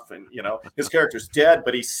stuff, and his character's dead,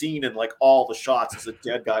 but he's seen in like all the shots as a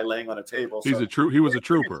dead guy laying on a table. He was a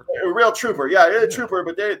trooper, a real trooper. Yeah, a trooper.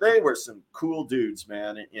 But they were some cool dudes,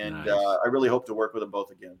 man, and nice. I really hope to work with them both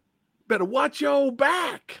again. Better watch your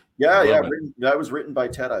back. Yeah. That was written by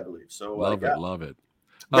Ted, I believe. So love it.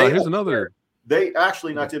 Here's another. They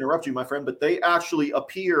actually, not to interrupt you, my friend, but they actually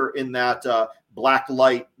appear in that black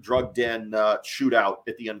light drug den shootout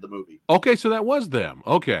at the end of the movie. Okay, so that was them.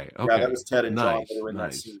 Okay. Yeah, that was Ted and John that were in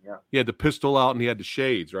that scene. Yeah. He had the pistol out and he had the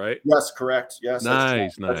shades, right? Yes, correct. Yes.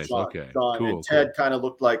 Nice. Okay. John. Cool. And Ted kind of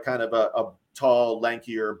looked like kind of a tall,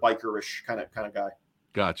 lankier, bikerish kind of guy.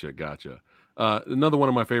 Gotcha. Another one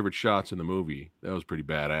of my favorite shots in the movie. That was pretty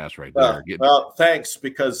badass right there. Well, thanks,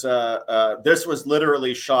 because this was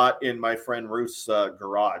literally shot in my friend Ruth's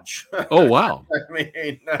garage. Oh, wow. I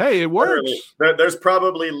mean, hey, it works. There's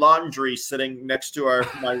probably laundry sitting next to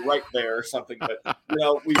my right there or something. But,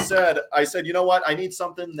 I said, you know what? I need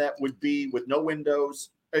something that would be with no windows.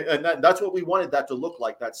 And that's what we wanted that to look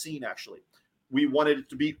like, that scene, actually. We wanted it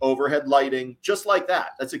to be overhead lighting, just like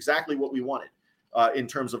that. That's exactly what we wanted in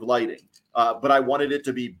terms of lighting. But I wanted it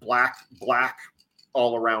to be black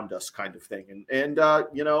all around us kind of thing. And I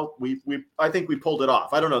think we pulled it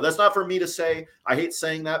off. I don't know. That's not for me to say. I hate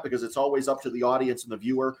saying that because it's always up to the audience and the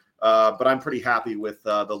viewer. But I'm pretty happy with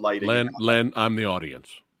the lighting. Len, I'm the audience.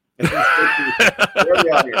 You're the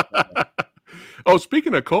audience. Oh,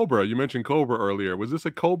 speaking of Cobra, you mentioned Cobra earlier. Was this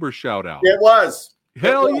a Cobra shout out? It was.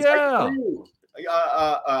 Hell yeah.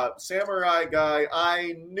 Samurai guy,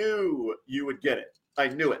 I knew you would get it. I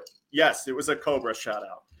knew it. Yes, it was a Cobra shout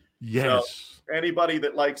out. Yes. So anybody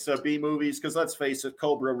that likes B movies, because let's face it,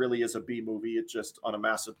 Cobra really is a B movie. It's just on a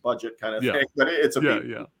massive budget kind of thing, but it's a B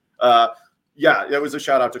movie. It was a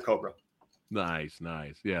shout out to Cobra. Nice.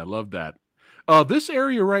 Yeah, I love that. This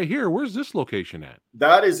area right here, where's this location at?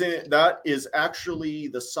 That is actually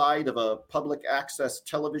the side of a public access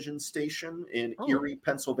television station in Erie,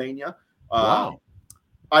 Pennsylvania. Wow.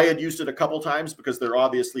 I had used it a couple times because they're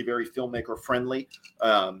obviously very filmmaker friendly.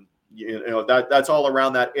 That's all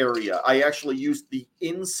around that area. I actually used the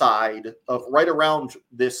inside of right around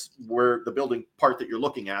this, where the building part that you're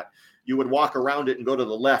looking at. You would walk around it and go to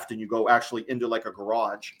the left, and you go actually into like a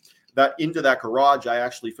garage. Into that garage, I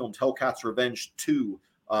actually filmed Hellcat's Revenge 2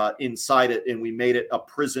 inside it, and we made it a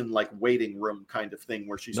prison like waiting room kind of thing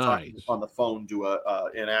where she's talking on the phone to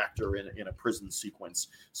an actor in a prison sequence.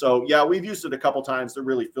 So yeah, we've used it a couple times. They're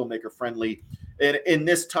really filmmaker friendly, and in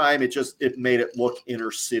this time it made it look inner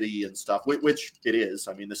city and stuff, which it is.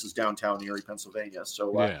 I mean, this is downtown Erie, Pennsylvania,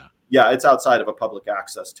 so it's outside of a public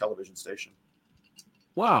access television station.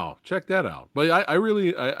 Wow, check that out. But I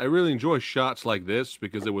really enjoy shots like this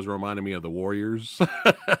because it was reminding me of the Warriors.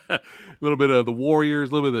 A little bit of the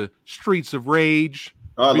Warriors, a little bit of the Streets of Rage.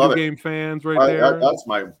 I love it. Video game fans there. That's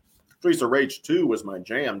my Streets of Rage 2 was my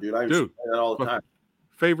jam, dude. I used to play that all the time.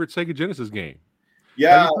 Favorite Sega Genesis game.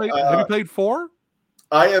 Yeah. Have you played 4?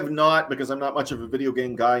 I have not, because I'm not much of a video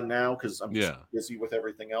game guy now because I'm just busy with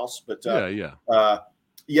everything else. But I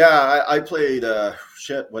played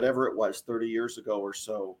whatever it was 30 years ago or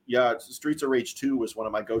so. Yeah, Streets of Rage 2 was one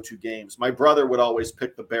of my go-to games. My brother would always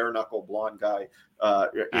pick the bare knuckle blonde guy,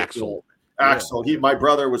 Axel. My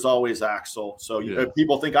brother was always Axel. So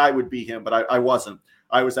people think I would be him, but I wasn't.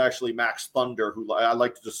 I was actually Max Thunder, who I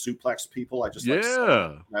like to just suplex people. I just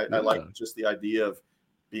I like just the idea of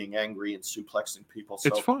being angry and suplexing people. So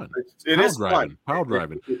it's fun. It is fun. Pile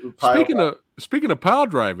driving. Speaking of pile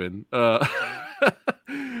driving,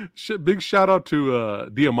 big shout out to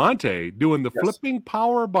Diamante doing the flipping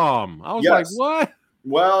power bomb. I was like, what?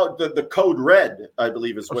 Well, the Code Red, I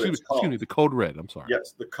believe, is what it's called. Excuse me, the Code Red. I'm sorry.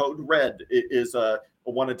 Yes, the Code Red is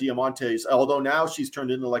one of Diamante's, although now she's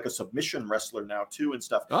turned into like a submission wrestler now too and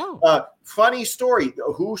stuff. Oh, Funny story,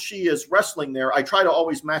 who she is wrestling there. I try to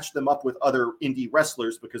always match them up with other indie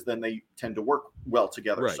wrestlers because then they tend to work well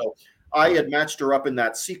together. Right. So I had matched her up in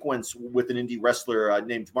that sequence with an indie wrestler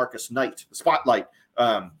named Marcus Knight, Spotlight.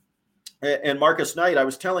 And Marcus Knight, I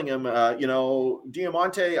was telling him,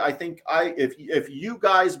 Diamante, I think if you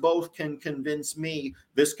guys both can convince me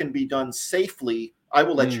this can be done safely, I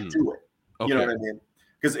will let you do it. Okay. You know what I mean?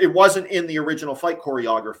 Because it wasn't in the original fight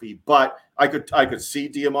choreography, but I could see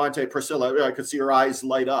Diamante, Priscilla, I could see her eyes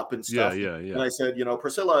light up and stuff. Yeah. And I said,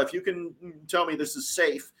 Priscilla, if you can tell me this is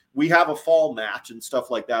safe, we have a fall mat and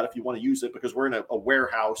stuff like that if you want to use it, because we're in a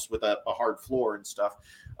warehouse with a hard floor and stuff.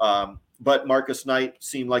 But Marcus Knight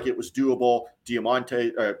seemed like it was doable.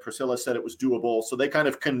 Priscilla said it was doable. So they kind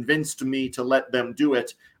of convinced me to let them do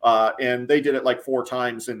it. And they did it like 4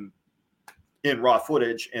 times in raw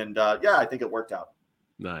footage. And I think it worked out.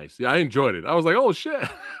 Nice. Yeah, I enjoyed it. I was like, oh, shit.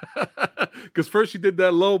 Because first she did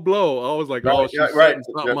that low blow. I was like, oh, she's setting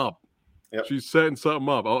something up. Yep. She's setting something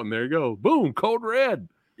up. Oh, and there you go. Boom, code red.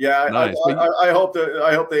 Yeah, nice. I hope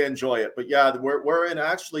they enjoy it. But yeah, we're in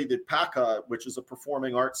actually the PACT, which is a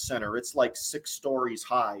performing arts center. It's like 6 stories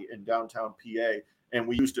high in downtown PA, and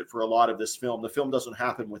we used it for a lot of this film. The film doesn't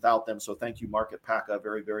happen without them, so thank you, Mark at PACT,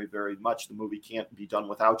 very, very, very much. The movie can't be done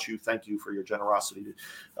without you. Thank you for your generosity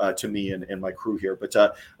to me and my crew here. But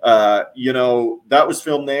that was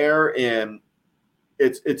filmed there, and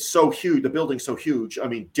it's so huge. The building's so huge. I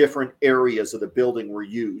mean, different areas of the building were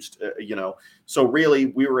used, So really,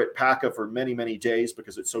 we were at PACA for many, many days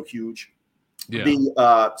because it's so huge. Yeah.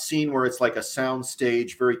 The scene where it's like a sound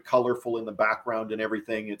stage, very colorful in the background and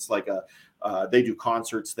everything. It's like they do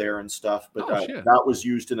concerts there and stuff. But that was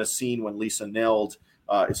used in a scene when Lisa Neld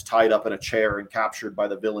is tied up in a chair and captured by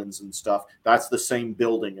the villains and stuff. That's the same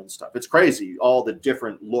building and stuff. It's crazy, all the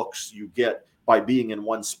different looks you get by being in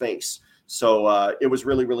one space. So it was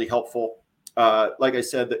really, really helpful. Like I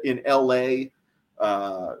said, in LA,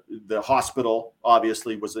 the hospital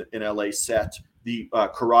obviously was an LA set. The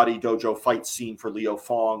karate dojo fight scene for Leo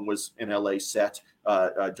Fong was an LA set,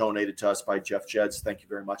 donated to us by Jeff Jeds. Thank you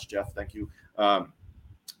very much, Jeff. Thank you.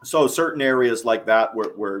 So certain areas like that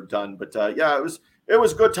were done. But it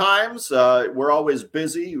was good times. We're always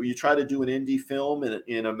busy. You try to do an indie film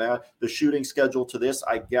the shooting schedule to this,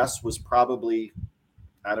 I guess, was probably,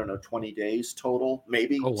 I don't know, 20 days total,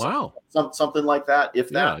 maybe. Oh, wow. Something like that, if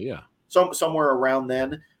that. Yeah. Somewhere around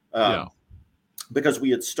then. Because we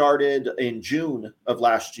had started in June of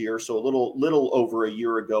last year, so a little over a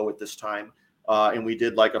year ago at this time. And we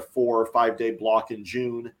did like a 4 or 5 day block in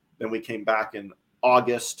June. Then we came back in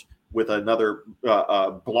August with another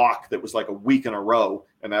block that was like a week in a row.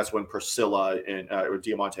 And that's when Priscilla and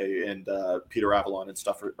Diamante and Peter Avalon and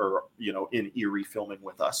stuff are in Erie filming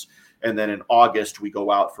with us. And then in August, we go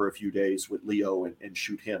out for a few days with Leo and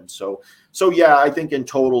shoot him. So yeah, I think in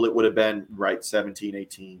total it would have been 17,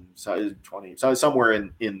 18, 20, so somewhere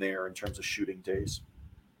in there in terms of shooting days.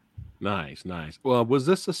 Nice. Well, was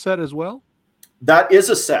this a set as well? That is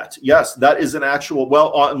a set. Yes, that is an actual,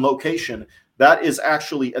 on location. That is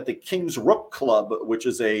actually at the King's Rook Club, which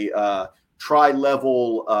is a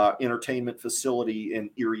tri-level entertainment facility in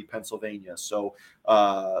Erie, Pennsylvania. So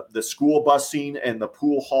the school bus scene and the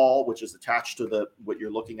pool hall, which is attached to what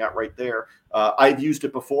you're looking at right there. I've used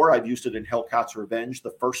it before. I've used it in Hellcat's Revenge,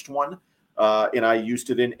 the first one, and I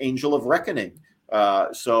used it in Angel of Reckoning.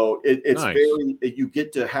 So it's nice. You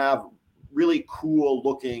get to have really cool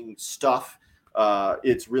looking stuff.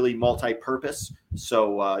 It's really multi-purpose.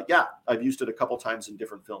 So I've used it a couple times in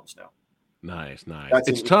different films now. Nice.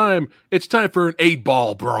 It's time for an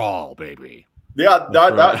 8-ball brawl, baby. Yeah,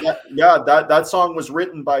 that song was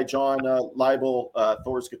written by John Leibel,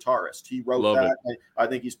 Thor's guitarist. He wrote that. I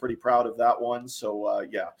think he's pretty proud of that one. So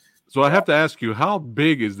So I have to ask you, how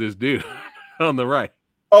big is this dude on the right?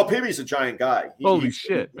 Oh, PB's a giant guy. Holy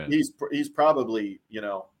shit, man! He's probably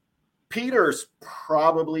Peter's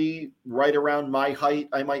probably right around my height.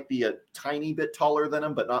 I might be a tiny bit taller than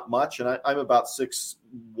him, but not much. And I'm about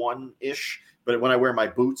 6'1"-ish. But when I wear my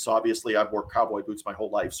boots, obviously I've worn cowboy boots my whole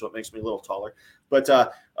life, so it makes me a little taller. But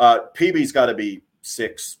PB's got to be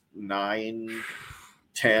 6'9",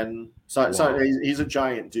 10. So he's a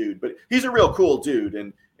giant dude, but he's a real cool dude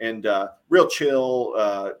and real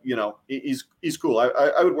chill. He's cool.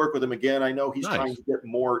 I would work with him again. I know he's trying to get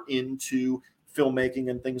more into filmmaking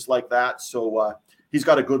and things like that. So he's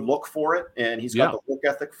got a good look for it, and he's got the work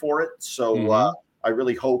ethic for it. So I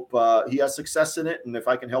really hope he has success in it. And if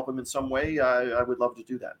I can help him in some way, I would love to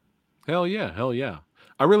do that. Hell yeah, hell yeah.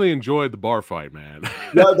 I really enjoyed the bar fight, man.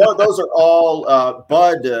 Yeah, those are all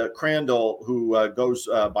Bud Crandall, who goes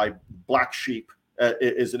by Black Sheep,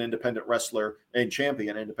 is an independent wrestler and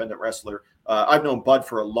champion independent wrestler. I've known Bud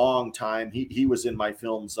for a long time. He was in my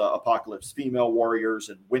films Apocalypse Female Warriors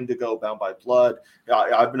and Wendigo Bound by Blood.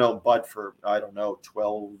 I've known Bud for, I don't know,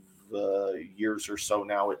 12 years or so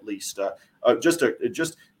now at least. Just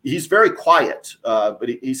he's very quiet, but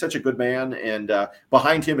he's such a good man. And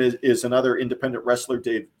behind him is another independent wrestler,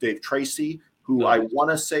 Dave Tracy, who Nice. I want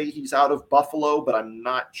to say he's out of Buffalo, but I'm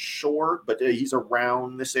not sure. But he's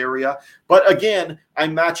around this area. But again,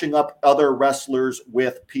 I'm matching up other wrestlers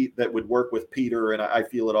with Pete that would work with Peter, and I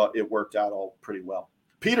feel it worked out all pretty well.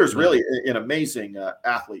 Peter's really an amazing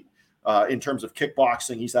athlete. In terms of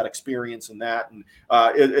kickboxing, he's had experience in that. And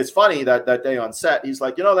it's funny that day on set, he's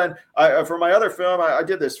like, then for my other film, I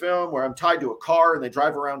did this film where I'm tied to a car and they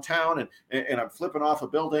drive around town and I'm flipping off a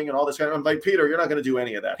building and all this kind of. I'm like, Peter, you're not going to do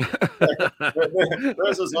any of that.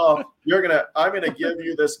 This is all I'm going to give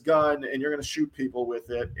you this gun and you're going to shoot people with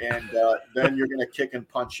it, and then you're going to kick and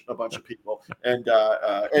punch a bunch of people, and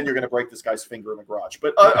you're going to break this guy's finger in the garage.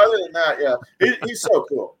 But other than that, yeah, he's so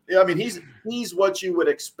cool. Yeah, I mean, he's what you would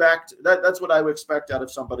expect. That's what I would expect out of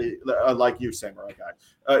somebody like you, Samurai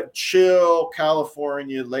Guy. Chill,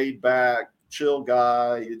 California, laid back, chill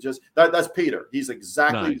guy. That's Peter. He's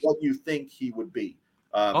exactly what you think he would be.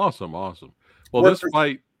 Awesome. Well, this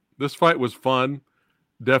fight was fun,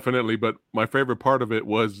 definitely. But my favorite part of it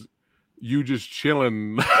was you just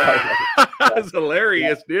chilling. That's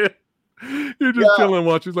hilarious, dude. You're just chilling,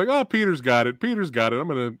 watching. He's like, "Oh, Peter's got it. I'm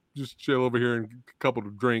gonna just chill over here and a couple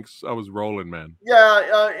of drinks." I was rolling, man.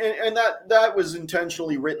 Yeah, and that was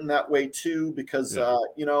intentionally written that way too, because I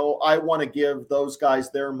want to give those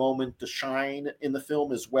guys their moment to shine in the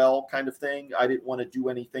film as well, kind of thing. I didn't want to do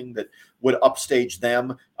anything that would upstage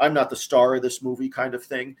them. I'm not the star of this movie, kind of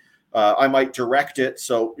thing. I might direct it,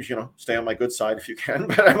 so stay on my good side if you can.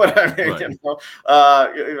 But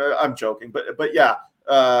I'm joking. But yeah.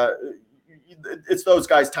 It's those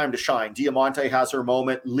guys' time to shine. Diamante has her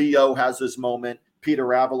moment. Leo has his moment.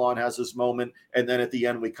 Peter Avalon has his moment. And then at the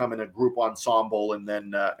end, we come in a group ensemble, and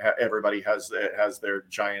then everybody has their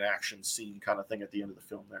giant action scene kind of thing at the end of the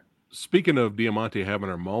film there. Speaking of Diamante having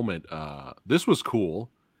her moment, this was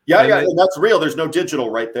cool. Yeah, and that's real. There's no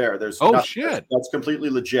digital right there. There's shit. That's completely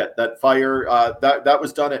legit. That fire, that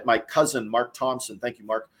was done at my cousin, Mark Thompson. Thank you,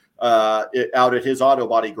 Mark. Out at his auto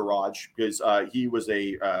body garage, because he was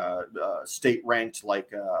a state ranked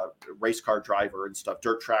race car driver and stuff,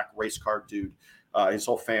 dirt track race car dude. His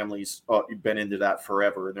whole family's been into that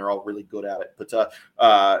forever, and they're all really good at it.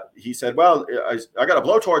 But he said, well, I got a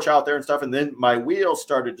blowtorch out there and stuff, and then my wheels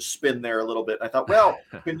started to spin there a little bit. And I thought, well,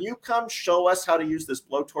 can you come show us how to use this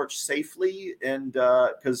blowtorch safely? And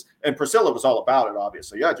Priscilla was all about it,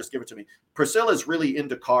 obviously. Yeah, just give it to me. Priscilla's really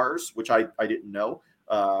into cars, which I didn't know.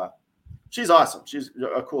 She's awesome. She's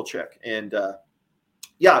a cool chick. And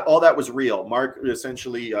all that was real. Mark,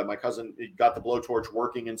 essentially, my cousin, got the blowtorch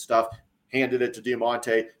working and stuff, handed it to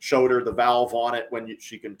Diamante, showed her the valve on it when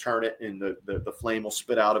she can turn it, and the flame will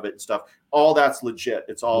spit out of it and stuff. All that's legit.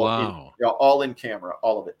 It's all all in camera,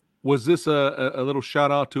 all of it. Was this a little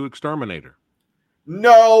shout out to Exterminator?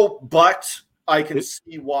 No, but I can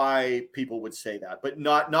see why people would say that, but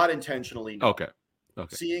not intentionally. No. Okay.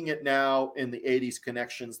 Seeing it now in the 80s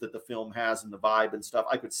connections that the film has and the vibe and stuff,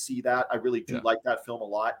 I could see that. I really do like that film a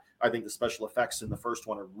lot. I think the special effects in the first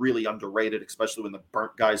one are really underrated, especially when the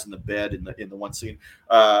burnt guys in the bed in the one scene.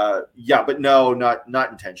 But no,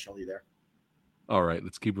 not intentionally there. All right,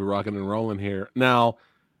 let's keep it rocking and rolling here. Now,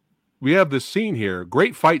 we have this scene here,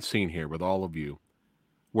 great fight scene here with all of you,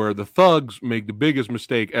 where the thugs make the biggest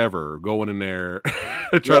mistake ever, going in there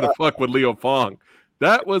to try to fuck with Leo Fong.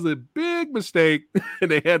 That was a big mistake, and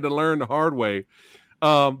they had to learn the hard way.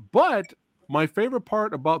 But my favorite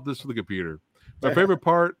part about this, look at Peter, my favorite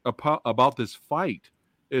part about this fight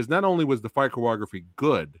is not only was the fight choreography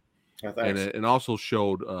good, and also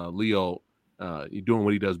showed Leo doing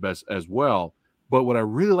what he does best as well, but what I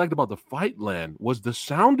really liked about the fight, Len, was the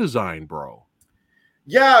sound design, bro.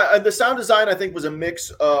 Yeah, the sound design, I think, was a mix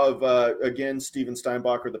of, again, Steven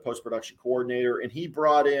Steinbacher, the post-production coordinator, and he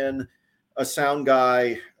brought in a sound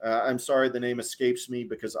guy. I'm sorry, the name escapes me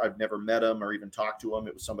because I've never met him or even talked to him.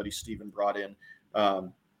 It was somebody Steven brought in.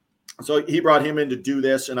 So he brought him in to do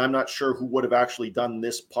this, and I'm not sure who would have actually done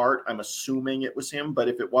this part. I'm assuming it was him, but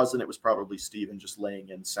if it wasn't, it was probably Steven just laying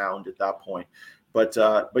in sound at that point. But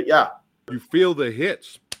yeah. You feel the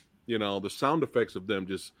hits, the sound effects of them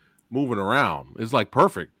just moving around. It's like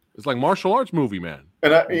perfect. It's like martial arts movie, man.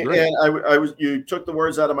 And I was, you took the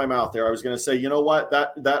words out of my mouth there. I was going to say, you know what,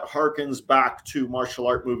 that harkens back to martial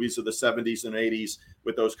art movies of the 70s and 80s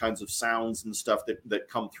with those kinds of sounds and stuff that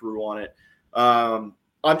come through on it.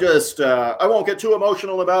 I'm just I won't get too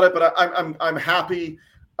emotional about it, but I'm happy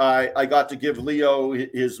I got to give Leo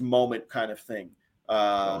his moment, kind of thing.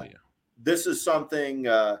 This is something.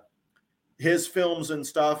 His films and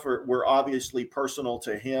stuff were obviously personal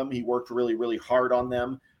to him. He worked really, really hard on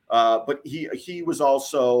them. But he was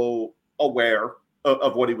also aware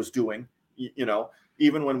of what he was doing. You know,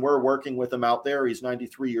 even when we're working with him out there, he's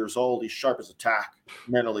 93 years old. He's sharp as a tack,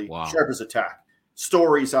 mentally. Wow. Sharp as a tack.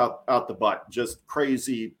 Stories out the butt, just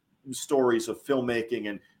crazy stories of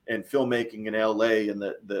filmmaking and filmmaking in LA in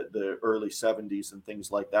the early 70s and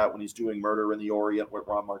things like that, when he's doing Murder in the Orient with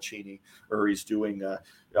Ron Marchini, or he's doing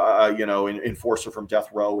Enforcer from Death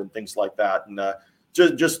Row and things like that. And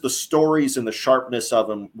just the stories and the sharpness of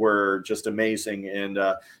them were just amazing. And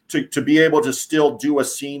to be able to still do a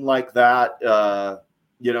scene like that,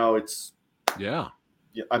 it's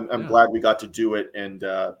I'm glad we got to do it. And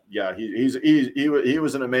he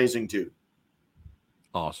was an amazing dude.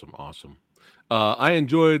 Awesome. I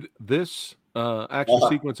enjoyed this action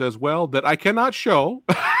sequence as well that I cannot show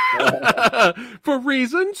for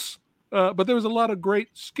reasons, but there was a lot of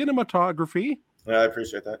great cinematography. Yeah, I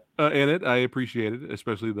appreciate that. In it, I appreciate it,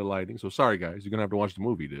 especially the lighting. So sorry, guys, you're gonna have to watch the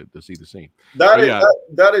movie to see the scene.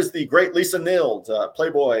 That is the great Lisa Nild,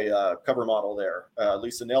 Playboy cover model there.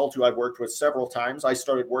 Lisa Nild, who I've worked with several times. I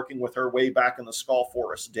started working with her way back in the Skull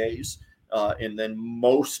Forest days, and then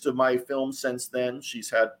most of my films since then, she's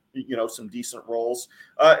had some decent roles,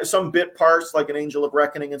 some bit parts like an Angel of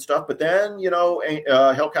Reckoning and stuff. But then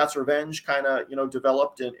Hellcat's Revenge kind of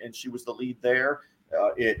developed, and she was the lead there.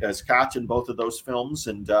 As Kat in both of those films.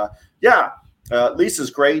 And Lisa's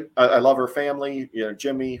great. I love her family,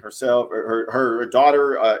 Jimmy, herself, her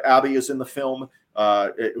daughter, Abby, is in the film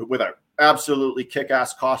with an absolutely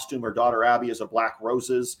kick-ass costume. Her daughter, Abby, is a Black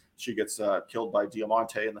Roses. She gets killed by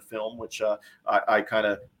Diamante in the film, which I kind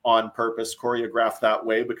of on purpose choreographed that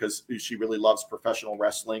way because she really loves professional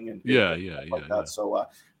wrestling and that. So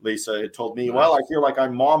Lisa told me, well, I feel like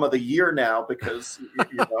I'm mom of the year now because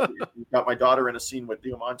you got my daughter in a scene with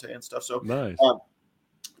Diamante and stuff. So nice.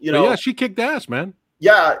 She kicked ass, man.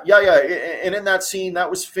 Yeah. And in that scene that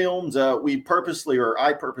was filmed, I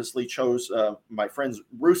purposely chose my friend's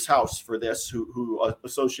Roos House for this, who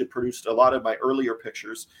associate produced a lot of my earlier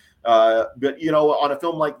pictures. But on a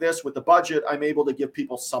film like this with the budget, I'm able to give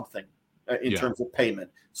people something in terms of payment.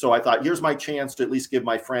 So I thought, here's my chance to at least give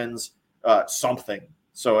my friends something.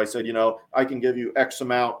 So I said, I can give you X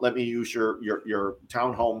amount. Let me use your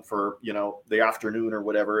townhome for the afternoon or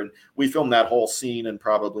whatever. And we filmed that whole scene in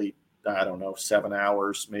probably, I don't know, 7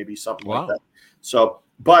 hours, maybe something like that. So,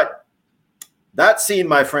 but that scene,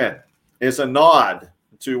 my friend, is a nod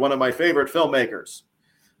to one of my favorite filmmakers.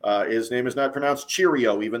 His name is not pronounced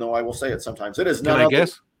Cheerio, even though I will say it sometimes. It is.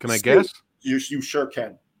 Can I guess? You sure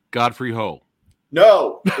can. Godfrey Ho.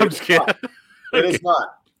 No, I'm just kidding. It is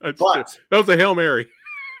not. But that was a Hail Mary.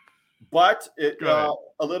 But a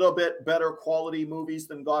little bit better quality movies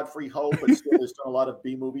than Godfrey Ho, but still has done a lot of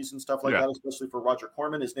B movies and stuff like that, especially for Roger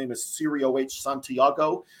Corman. His name is Cirio H.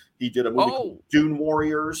 Santiago. He did a movie called Dune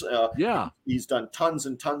Warriors. He's done tons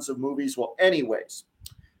and tons of movies. Well, anyways,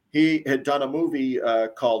 he had done a movie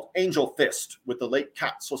called Angel Fist with the late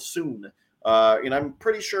Kat Sassoon. And I'm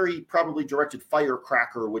pretty sure he probably directed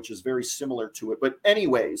Firecracker, which is very similar to it. But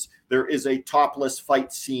anyways, there is a topless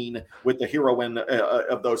fight scene with the heroine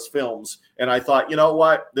of those films. And I thought, you know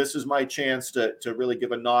what? This is my chance to really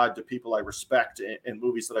give a nod to people I respect and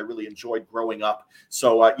movies that I really enjoyed growing up.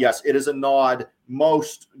 So, yes, it is a nod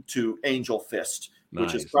most to Angel Fist,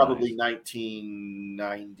 which is probably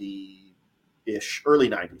 1990-ish, early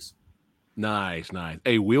 90s. Nice.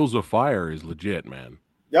 Hey, Wheels of Fire is legit, man.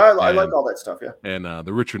 Yeah, I like all that stuff. Yeah, and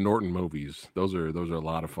the Richard Norton movies; those are a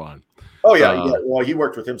lot of fun. Oh yeah. Well, he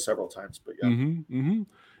worked with him several times, but yeah.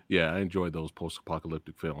 Yeah, I enjoyed those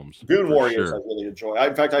post-apocalyptic films. Dune Warriors, I really enjoy.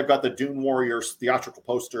 In fact, I've got the Dune Warriors theatrical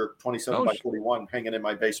poster, 27 by 41, hanging in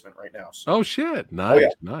my basement right now. So. Oh shit!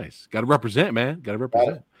 Nice. Got to represent, man. Got to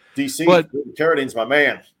represent. DC, but Carradine's my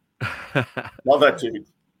man. Love that dude.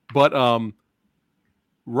 But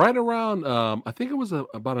right around, I think it was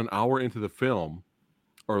about an hour into the film.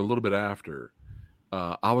 Or a little bit after,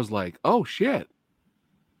 I was like, oh shit,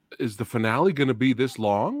 is the finale going to be this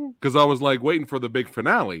long? Because I was like waiting for the big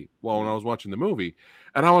finale when I was watching the movie.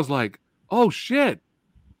 And I was like, oh shit,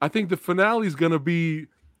 I think the finale is going to be,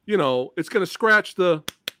 it's going to scratch the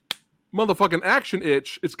motherfucking action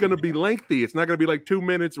itch. It's going to be lengthy. It's not going to be like 2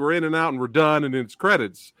 minutes. We're in and out and we're done and it's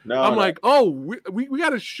credits. I'm like, oh, we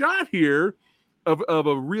got a shot here of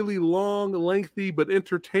a really long, lengthy, but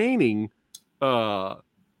entertaining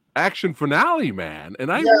action finale, man.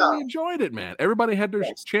 And I really enjoyed it, man. Everybody had their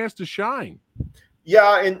chance to shine.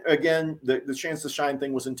 Yeah, and again, the chance to shine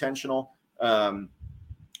thing was intentional.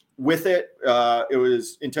 With it, it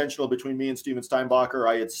was intentional between me and Steven Steinbacher.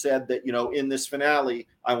 I had said that, in this finale,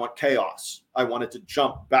 I want chaos. I wanted to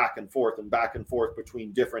jump back and forth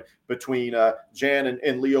between Jan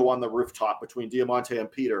and Leo on the rooftop, between Diamante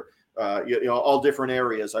and Peter, all different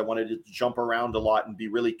areas. I wanted to jump around a lot and be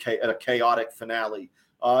really at a chaotic finale.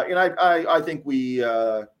 And I think we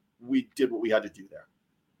did what we had to do there.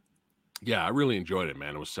 Yeah, I really enjoyed it,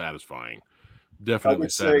 man. It was satisfying. Definitely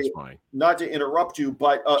satisfying. Not to interrupt you,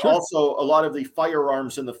 but sure. Also a lot of the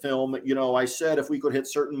firearms in the film, I said if we could hit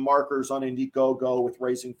certain markers on Indiegogo with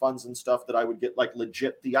raising funds and stuff, that I would get like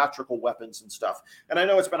legit theatrical weapons and stuff. And I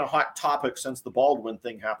know it's been a hot topic since the Baldwin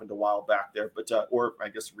thing happened a while back there, but or I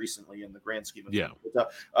guess recently in the grand scheme of things.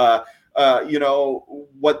 But,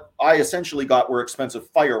 what I essentially got were expensive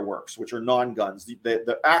fireworks, which are non-guns.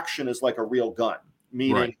 The action is like a real gun,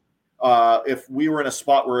 meaning. Right. If we were in a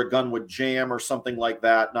spot where a gun would jam or something like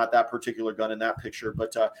that, not that particular gun in that picture,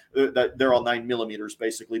 but they're all 9mm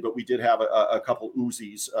basically. But we did have a couple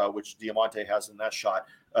Uzis, which Diamante has in that shot.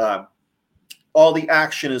 All the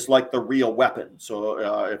action is like the real weapon.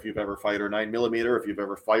 So if you've ever fired a 9mm, if you've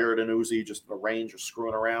ever fired an Uzi, just the range or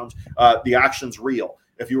screwing around, the action's real.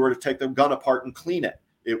 If you were to take the gun apart and clean it,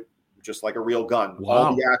 just like a real gun. Wow.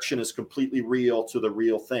 All the action is completely real to the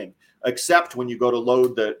real thing, except when you go to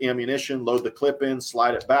load the ammunition, load the clip in,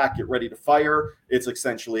 slide it back, get ready to fire. It's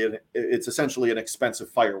essentially an expensive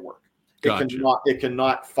firework. Gotcha. It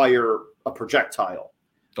cannot fire a projectile.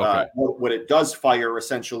 Okay. What it does fire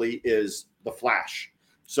essentially is the flash.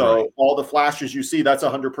 So all the flashes you see, that's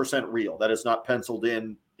 100% real. That is not penciled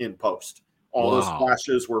in post. All those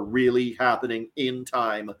flashes were really happening in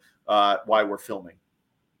time while we're filming.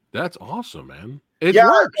 That's awesome, man. It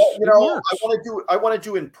works. I wanted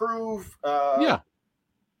to improve. Some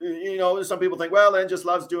people think, well, Len just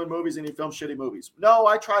loves doing movies and he films shitty movies. No,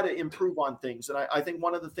 I try to improve on things. And I think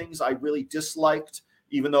one of the things I really disliked,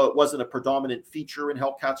 even though it wasn't a predominant feature in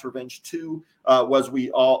Hellcat's Revenge 2, was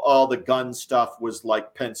all the gun stuff was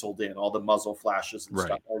like penciled in, all the muzzle flashes and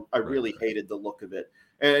stuff. I really hated the look of it.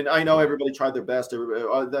 And I know everybody tried their best.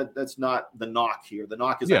 That's not the knock here. The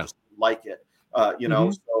knock is I just like it.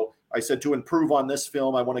 So I said to improve on this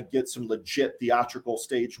film, I want to get some legit theatrical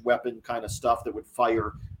stage weapon kind of stuff that would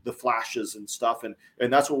fire the flashes and stuff. And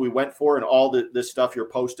that's what we went for. And all this stuff you're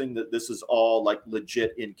posting, that this is all like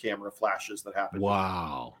legit in-camera flashes that happen.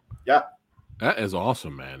 Wow. Yeah. That is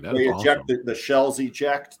awesome, man. They eject the shells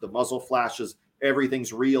eject, the muzzle flashes,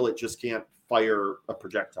 everything's real. It just can't fire a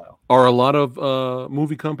projectile. Are a lot of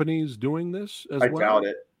movie companies doing this as well? I doubt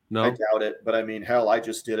it. No? I doubt it. But I mean, hell, I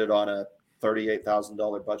just did it on a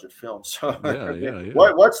 $38,000 budget film. So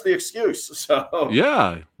what's the excuse? So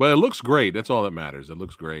well, it looks great. That's all that matters. It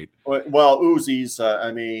looks great. Well, Uzis,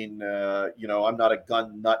 I'm not a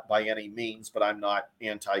gun nut by any means, but I'm not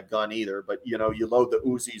anti-gun either. But you load the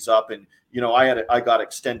Uzis up, and I got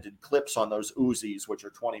extended clips on those Uzis, which are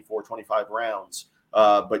 24, 25 rounds.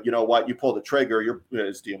 But you know what? You pull the trigger,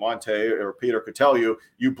 as Diamante or Peter could tell you,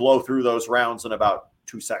 you blow through those rounds in about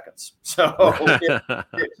 2 seconds. So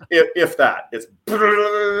if that, it's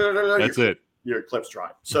that's it. Your clip's dry.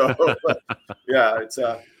 So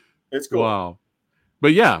it's cool. Wow.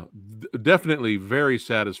 But yeah, definitely very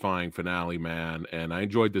satisfying finale, man. And I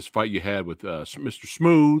enjoyed this fight you had with Mr.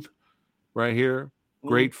 Smooth right here.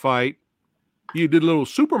 Great fight. You did a little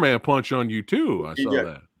Superman punch on you too. I saw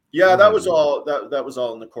that. Yeah, that was all. That was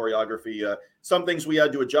all in the choreography. Some things we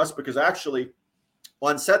had to adjust because actually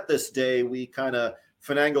on set this day we kind of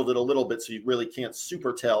finangled it a little bit, so you really can't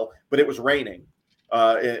super tell. But it was raining,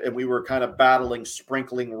 and we were kind of battling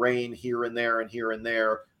sprinkling rain here and there and here and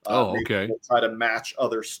there. Okay. We'll try to match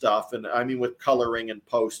other stuff, and I mean with coloring and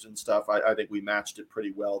post and stuff, I think we matched it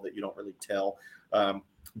pretty well that you don't really tell.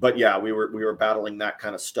 But yeah, we were battling that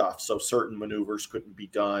kind of stuff. So certain maneuvers couldn't be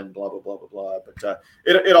done, blah, blah, blah, blah, blah. But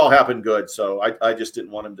it all happened good. So I just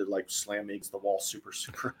didn't want him to like slam me against the wall super,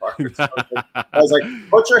 super hard. So I was like,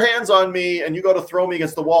 put your hands on me and you go to throw me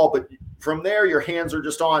against the wall. But from there, your hands are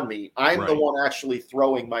just on me. I'm the one actually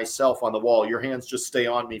throwing myself on the wall. Your hands just stay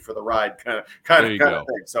on me for the ride kind of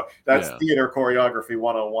thing. So that's theater choreography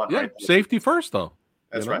 101. Yeah, right? Safety first, though.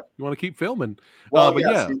 That's right. You want to keep filming. Well, But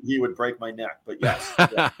yes, yeah. he would break my neck, but yes.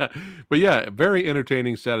 But yeah, very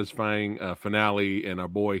entertaining, satisfying finale. And our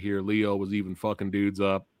boy here, Leo, was even fucking dudes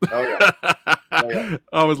up. Oh, yeah. Oh, yeah.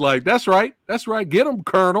 I was like, that's right. Get him,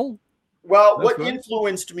 Colonel. Well, That's what right.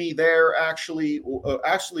 influenced me there actually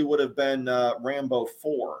would have been Rambo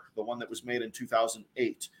 4, the one that was made in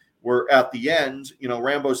 2008. Where at the end,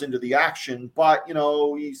 Rambo's into the action, but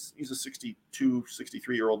he's a 62,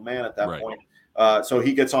 63-year-old man at that point. So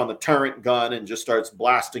he gets on the turret gun and just starts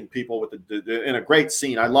blasting people with in a great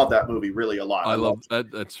scene. I love that movie really a lot. I love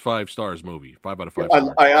that. That's 5 stars movie. 5 out of 5 stars.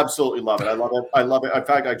 I absolutely love it. I love it. In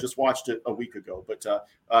fact, I just watched it a week ago. But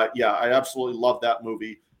yeah, I absolutely love that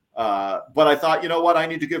movie. But I thought, you know what? I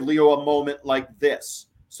need to give Leo a moment like this.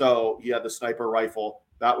 So he had the sniper rifle.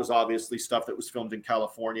 That was obviously stuff that was filmed in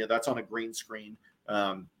California. That's on a green screen.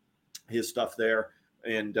 His stuff there.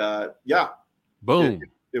 And yeah. Boom.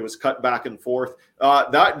 It was cut back and forth.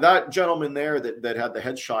 That gentleman there that had the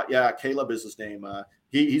headshot, yeah, Caleb is his name.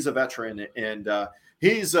 He's a veteran, and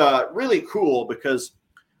he's really cool because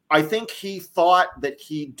I think he thought that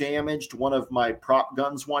he damaged one of my prop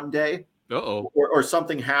guns one day. Or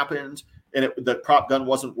something happened, and the prop gun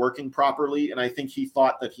wasn't working properly, and I think he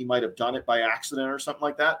thought that he might have done it by accident or something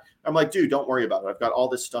like that. I'm like, dude, don't worry about it. I've got all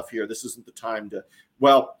this stuff here. This isn't the time to.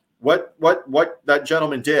 Well, what that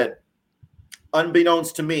gentleman did,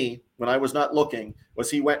 unbeknownst to me, when I was not looking, was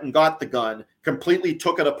he went and got the gun, completely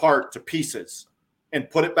took it apart to pieces, and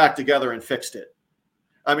put it back together and fixed it.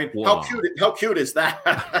 I mean, wow. How cute is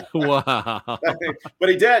that? Wow. But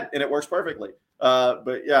he did, and it works perfectly.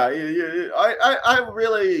 But yeah, I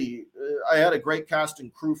really I had a great cast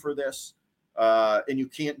and crew for this. And you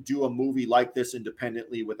can't do a movie like this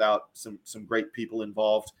independently without some great people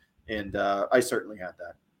involved. And I certainly had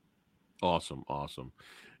that. Awesome.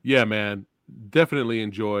 Yeah, man. Definitely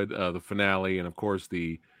enjoyed the finale, and of course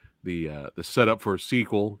the setup for a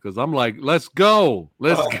sequel, because I'm like, let's go,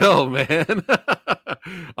 man.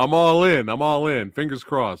 I'm all in. Fingers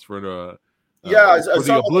crossed for the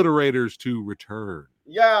obliterators to return.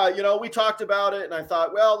 Yeah, we talked about it, and I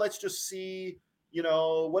thought, well, let's just see.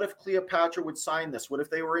 What if Cleopatra would sign this? What if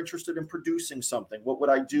they were interested in producing something? What would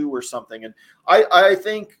I do or something? And I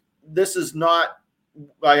think this is not.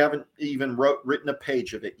 I haven't even written a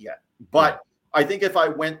page of it yet, but I think if I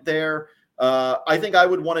went there, I think I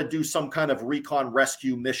would want to do some kind of recon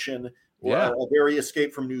rescue mission. A very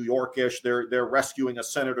Escape from New York-ish. They're rescuing a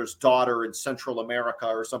senator's daughter in Central America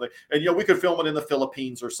or something. And, we could film it in the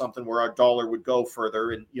Philippines or something where our dollar would go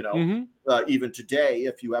further. And, even today,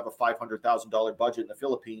 if you have a $500,000 budget in the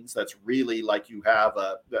Philippines, that's really like you have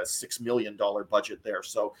a $6 million budget there.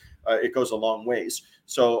 So it goes a long ways.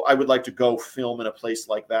 So I would like to go film in a place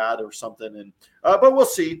like that or something. And but we'll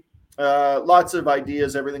see. Lots of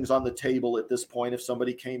ideas. Everything's on the table at this point. If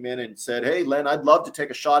somebody came in and said, hey, Len, I'd love to take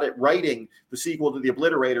a shot at writing the sequel to The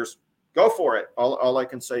Obliterators, go for it. All I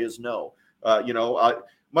can say is no.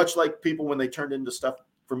 Much like people when they turned into stuff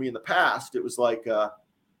for me in the past, it was like,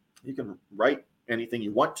 you can write anything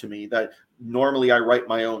you want to me. That normally I write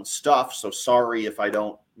my own stuff. So sorry if I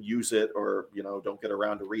don't use it or, don't get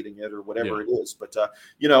around to reading it or whatever it is. But,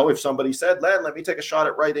 if somebody said, Len, let me take a shot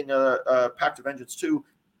at writing a Pact of Vengeance 2,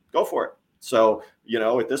 go for it. So,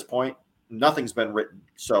 at this point, nothing's been written.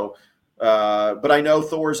 So, but I know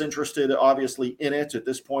Thor's interested, obviously, in it at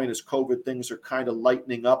this point as COVID things are kind of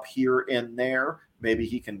lightening up here and there. Maybe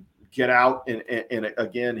he can get out and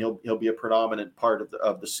again, he'll be a predominant part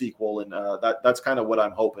of the sequel. And that's kind of what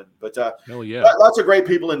I'm hoping. But lots of great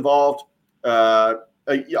people involved.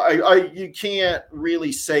 You can't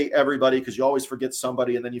really say everybody because you always forget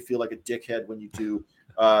somebody and then you feel like a dickhead when you do.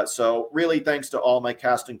 So really thanks to all my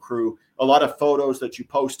cast and crew. A lot of photos that you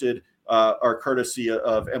posted are courtesy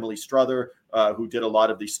of Emily Struther, who did a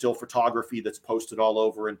lot of the still photography that's posted all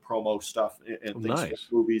over in promo stuff and things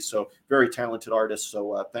for movies. So very talented artist.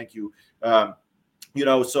 So thank you. But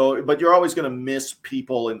you're always going to miss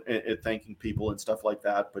people and thanking people and stuff like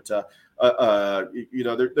that. But,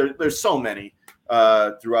 there's so many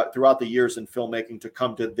throughout the years in filmmaking to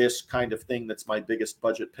come to this kind of thing. That's my biggest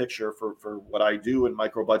budget picture for what I do in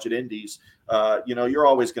micro budget indies. You're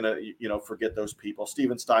always going to, forget those people.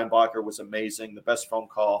 Steven Steinbacher was amazing. The best phone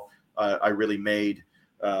call I really made.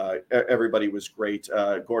 Everybody was great.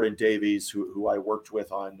 Gordon Davies, who I worked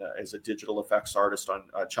with on as a digital effects artist on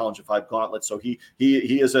Challenge of 5 Gauntlet. So he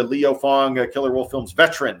is a Leo Fong, Killer Wolf Films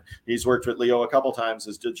veteran. He's worked with Leo a couple times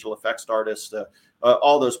as digital effects artist.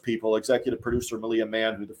 all those people, executive producer Malia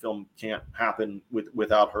Mann, who the film can't happen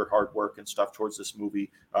without her hard work and stuff towards this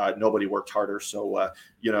movie. Nobody worked harder. So,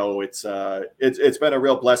 it's been a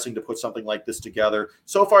real blessing to put something like this together.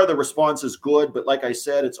 So far, the response is good, but like I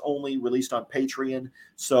said, it's only released on Patreon.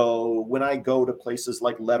 So when I go to places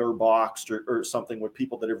like Letterboxd or something with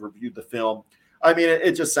people that have reviewed the film, I mean,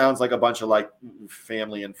 it just sounds like a bunch of like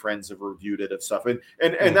family and friends have reviewed it and stuff. And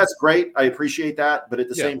that's great. I appreciate that. But at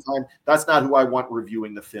the same time, that's not who I want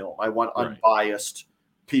reviewing the film. I want unbiased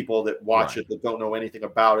people that watch it, that don't know anything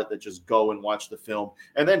about it, that just go and watch the film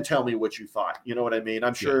and then tell me what you thought. You know what I mean?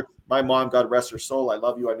 I'm sure my mom, God rest her soul, I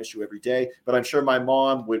love you, I miss you every day, but I'm sure my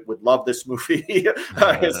mom would love this movie.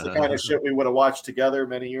 It's the kind of shit we would have watched together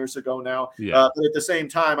many years ago now. But at the same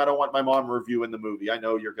time, I don't want my mom reviewing the movie. I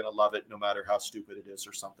know you're going to love it no matter how stupid it is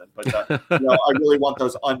or something. But I really want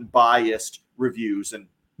those unbiased reviews. And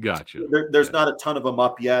gotcha. There's not a ton of them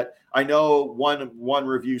up yet. I know one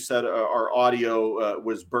review said our audio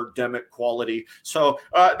was birdemic quality, so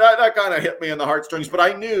that kind of hit me in the heartstrings. But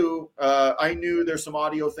I knew there's some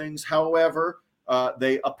audio things. However,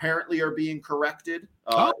 they apparently are being corrected.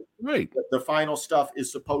 Great. The final stuff is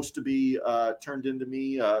supposed to be turned into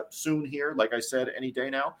me soon here. Like I said, any day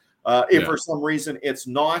now. If for some reason it's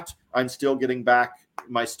not, I'm still getting back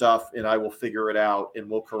my stuff and I will figure it out and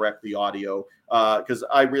we'll correct the audio because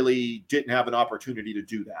I really didn't have an opportunity to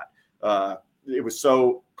do that. It was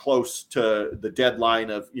so close to the deadline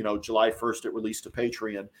of, July 1st, it released to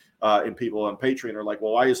Patreon and people on Patreon are like,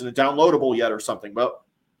 well, why isn't it downloadable yet or something? Well,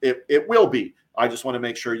 it will be. I just want to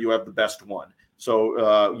make sure you have the best one.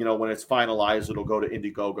 So, when it's finalized, it'll go to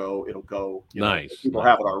Indiegogo. It'll go, nice. People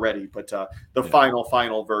have it already, but the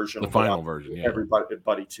final version.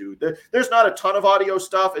 Everybody too. There's not a ton of audio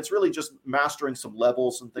stuff. It's really just mastering some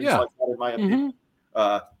levels and things like that, in my opinion.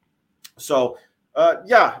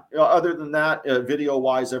 Other than that, video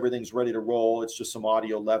wise, everything's ready to roll. It's just some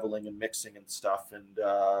audio leveling and mixing and stuff. And,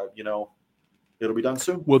 it'll be done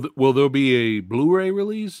soon. Will there be a Blu-ray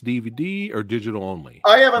release, DVD, or digital only?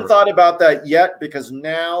 I haven't thought about that yet because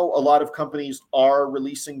now a lot of companies are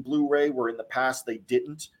releasing Blu-ray where in the past they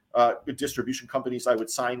didn't. Distribution companies I would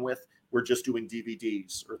sign with were just doing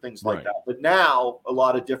DVDs or things like that. But now a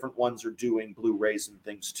lot of different ones are doing Blu-rays and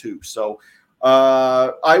things too. So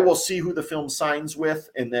I will see who the film signs with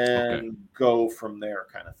and then go from there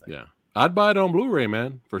kind of thing. Yeah. I'd buy it on Blu-ray,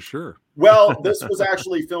 man, for sure. Well, this was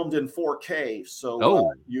actually filmed in 4K,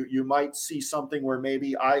 so you might see something where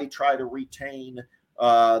maybe I try to retain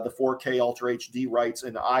the 4K Ultra HD rights,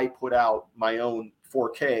 and I put out my own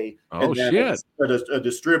 4K. Oh, shit! A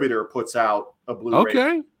distributor puts out a Blu-ray.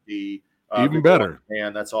 Okay, even better.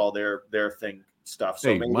 And that's all their thing stuff. So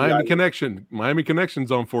hey, Miami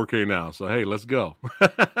Connection's on 4K now. So hey, let's go.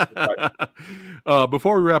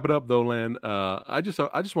 Before we wrap it up, though, Len, I just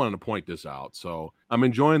wanted to point this out. So I'm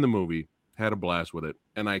enjoying the movie, had a blast with it,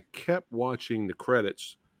 and I kept watching the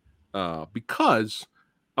credits because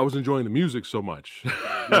I was enjoying the music so much.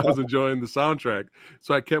 I was enjoying the soundtrack,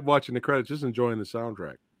 so I kept watching the credits, just enjoying the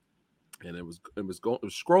soundtrack. And it was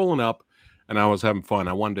scrolling up, and I was having fun.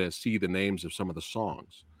 I wanted to see the names of some of the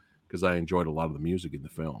songs, because I enjoyed a lot of the music in the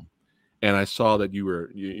film. And I saw that you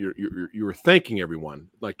were thanking everyone,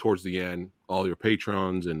 like towards the end, all your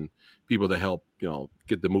patrons and people that helped,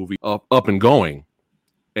 get the movie up and going.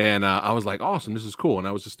 And I was like, awesome, this is cool. And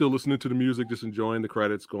I was just still listening to the music, just enjoying the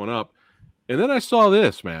credits going up. And then I saw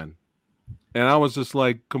this, man. And I was just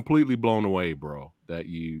like completely blown away, bro, that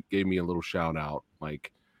you gave me a little shout out.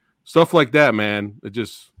 Like stuff like that, man. It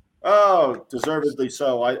just... Oh, deservedly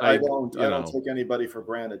so. I don't take anybody for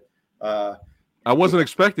granted. I wasn't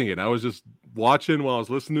expecting it. I was just watching while I was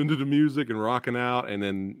listening to the music and rocking out, and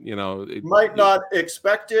then it might not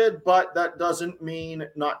expected, but that doesn't mean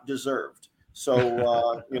not deserved.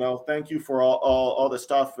 So thank you for all the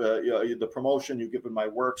stuff, the promotion you've given my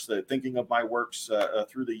works, the thinking of my works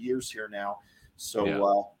through the years here now.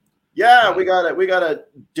 So we gotta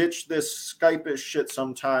ditch this Skype-ish shit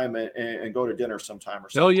sometime and go to dinner sometime or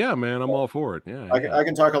something. Hell yeah, man! I'm all for it. Yeah, I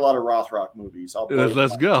can talk a lot of Rothrock movies.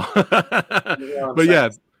 Let's go. But yeah,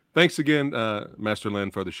 thanks again, Master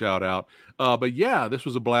Len, for the shout out. But yeah, this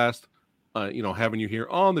was a blast. Having you here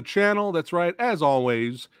on the channel. That's right, as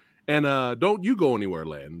always. And don't you go anywhere,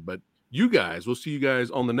 Len. But we'll see you guys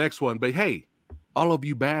on the next one. But hey, all of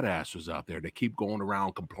you badasses out there that keep going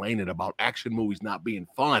around complaining about action movies not being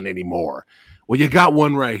fun anymore. Well, you got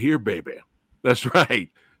one right here, baby. That's right.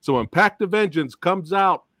 So when PACT Vengeance comes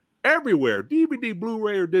out everywhere, DVD,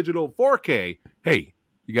 Blu-ray, or digital 4K, hey,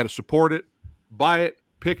 you got to support it, buy it,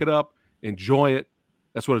 pick it up, enjoy it.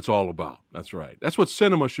 That's what it's all about. That's right. That's what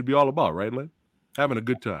cinema should be all about, right, Len? Having a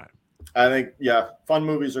good time. I think, fun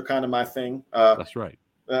movies are kind of my thing. That's right.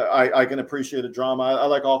 I can appreciate a drama. I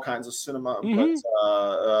like all kinds of cinema,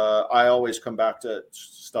 but I always come back to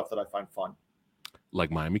stuff that I find fun.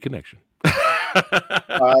 Like Miami Connection.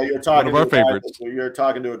 You're talking one of our favorites. You're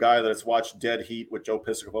talking to a guy that's watched Dead Heat with Joe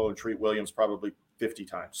Piscopo and Treat Williams probably 50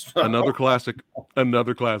 times. Another classic. All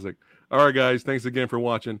right, guys. Thanks again for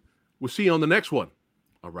watching. We'll see you on the next one.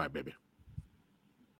 All right, baby.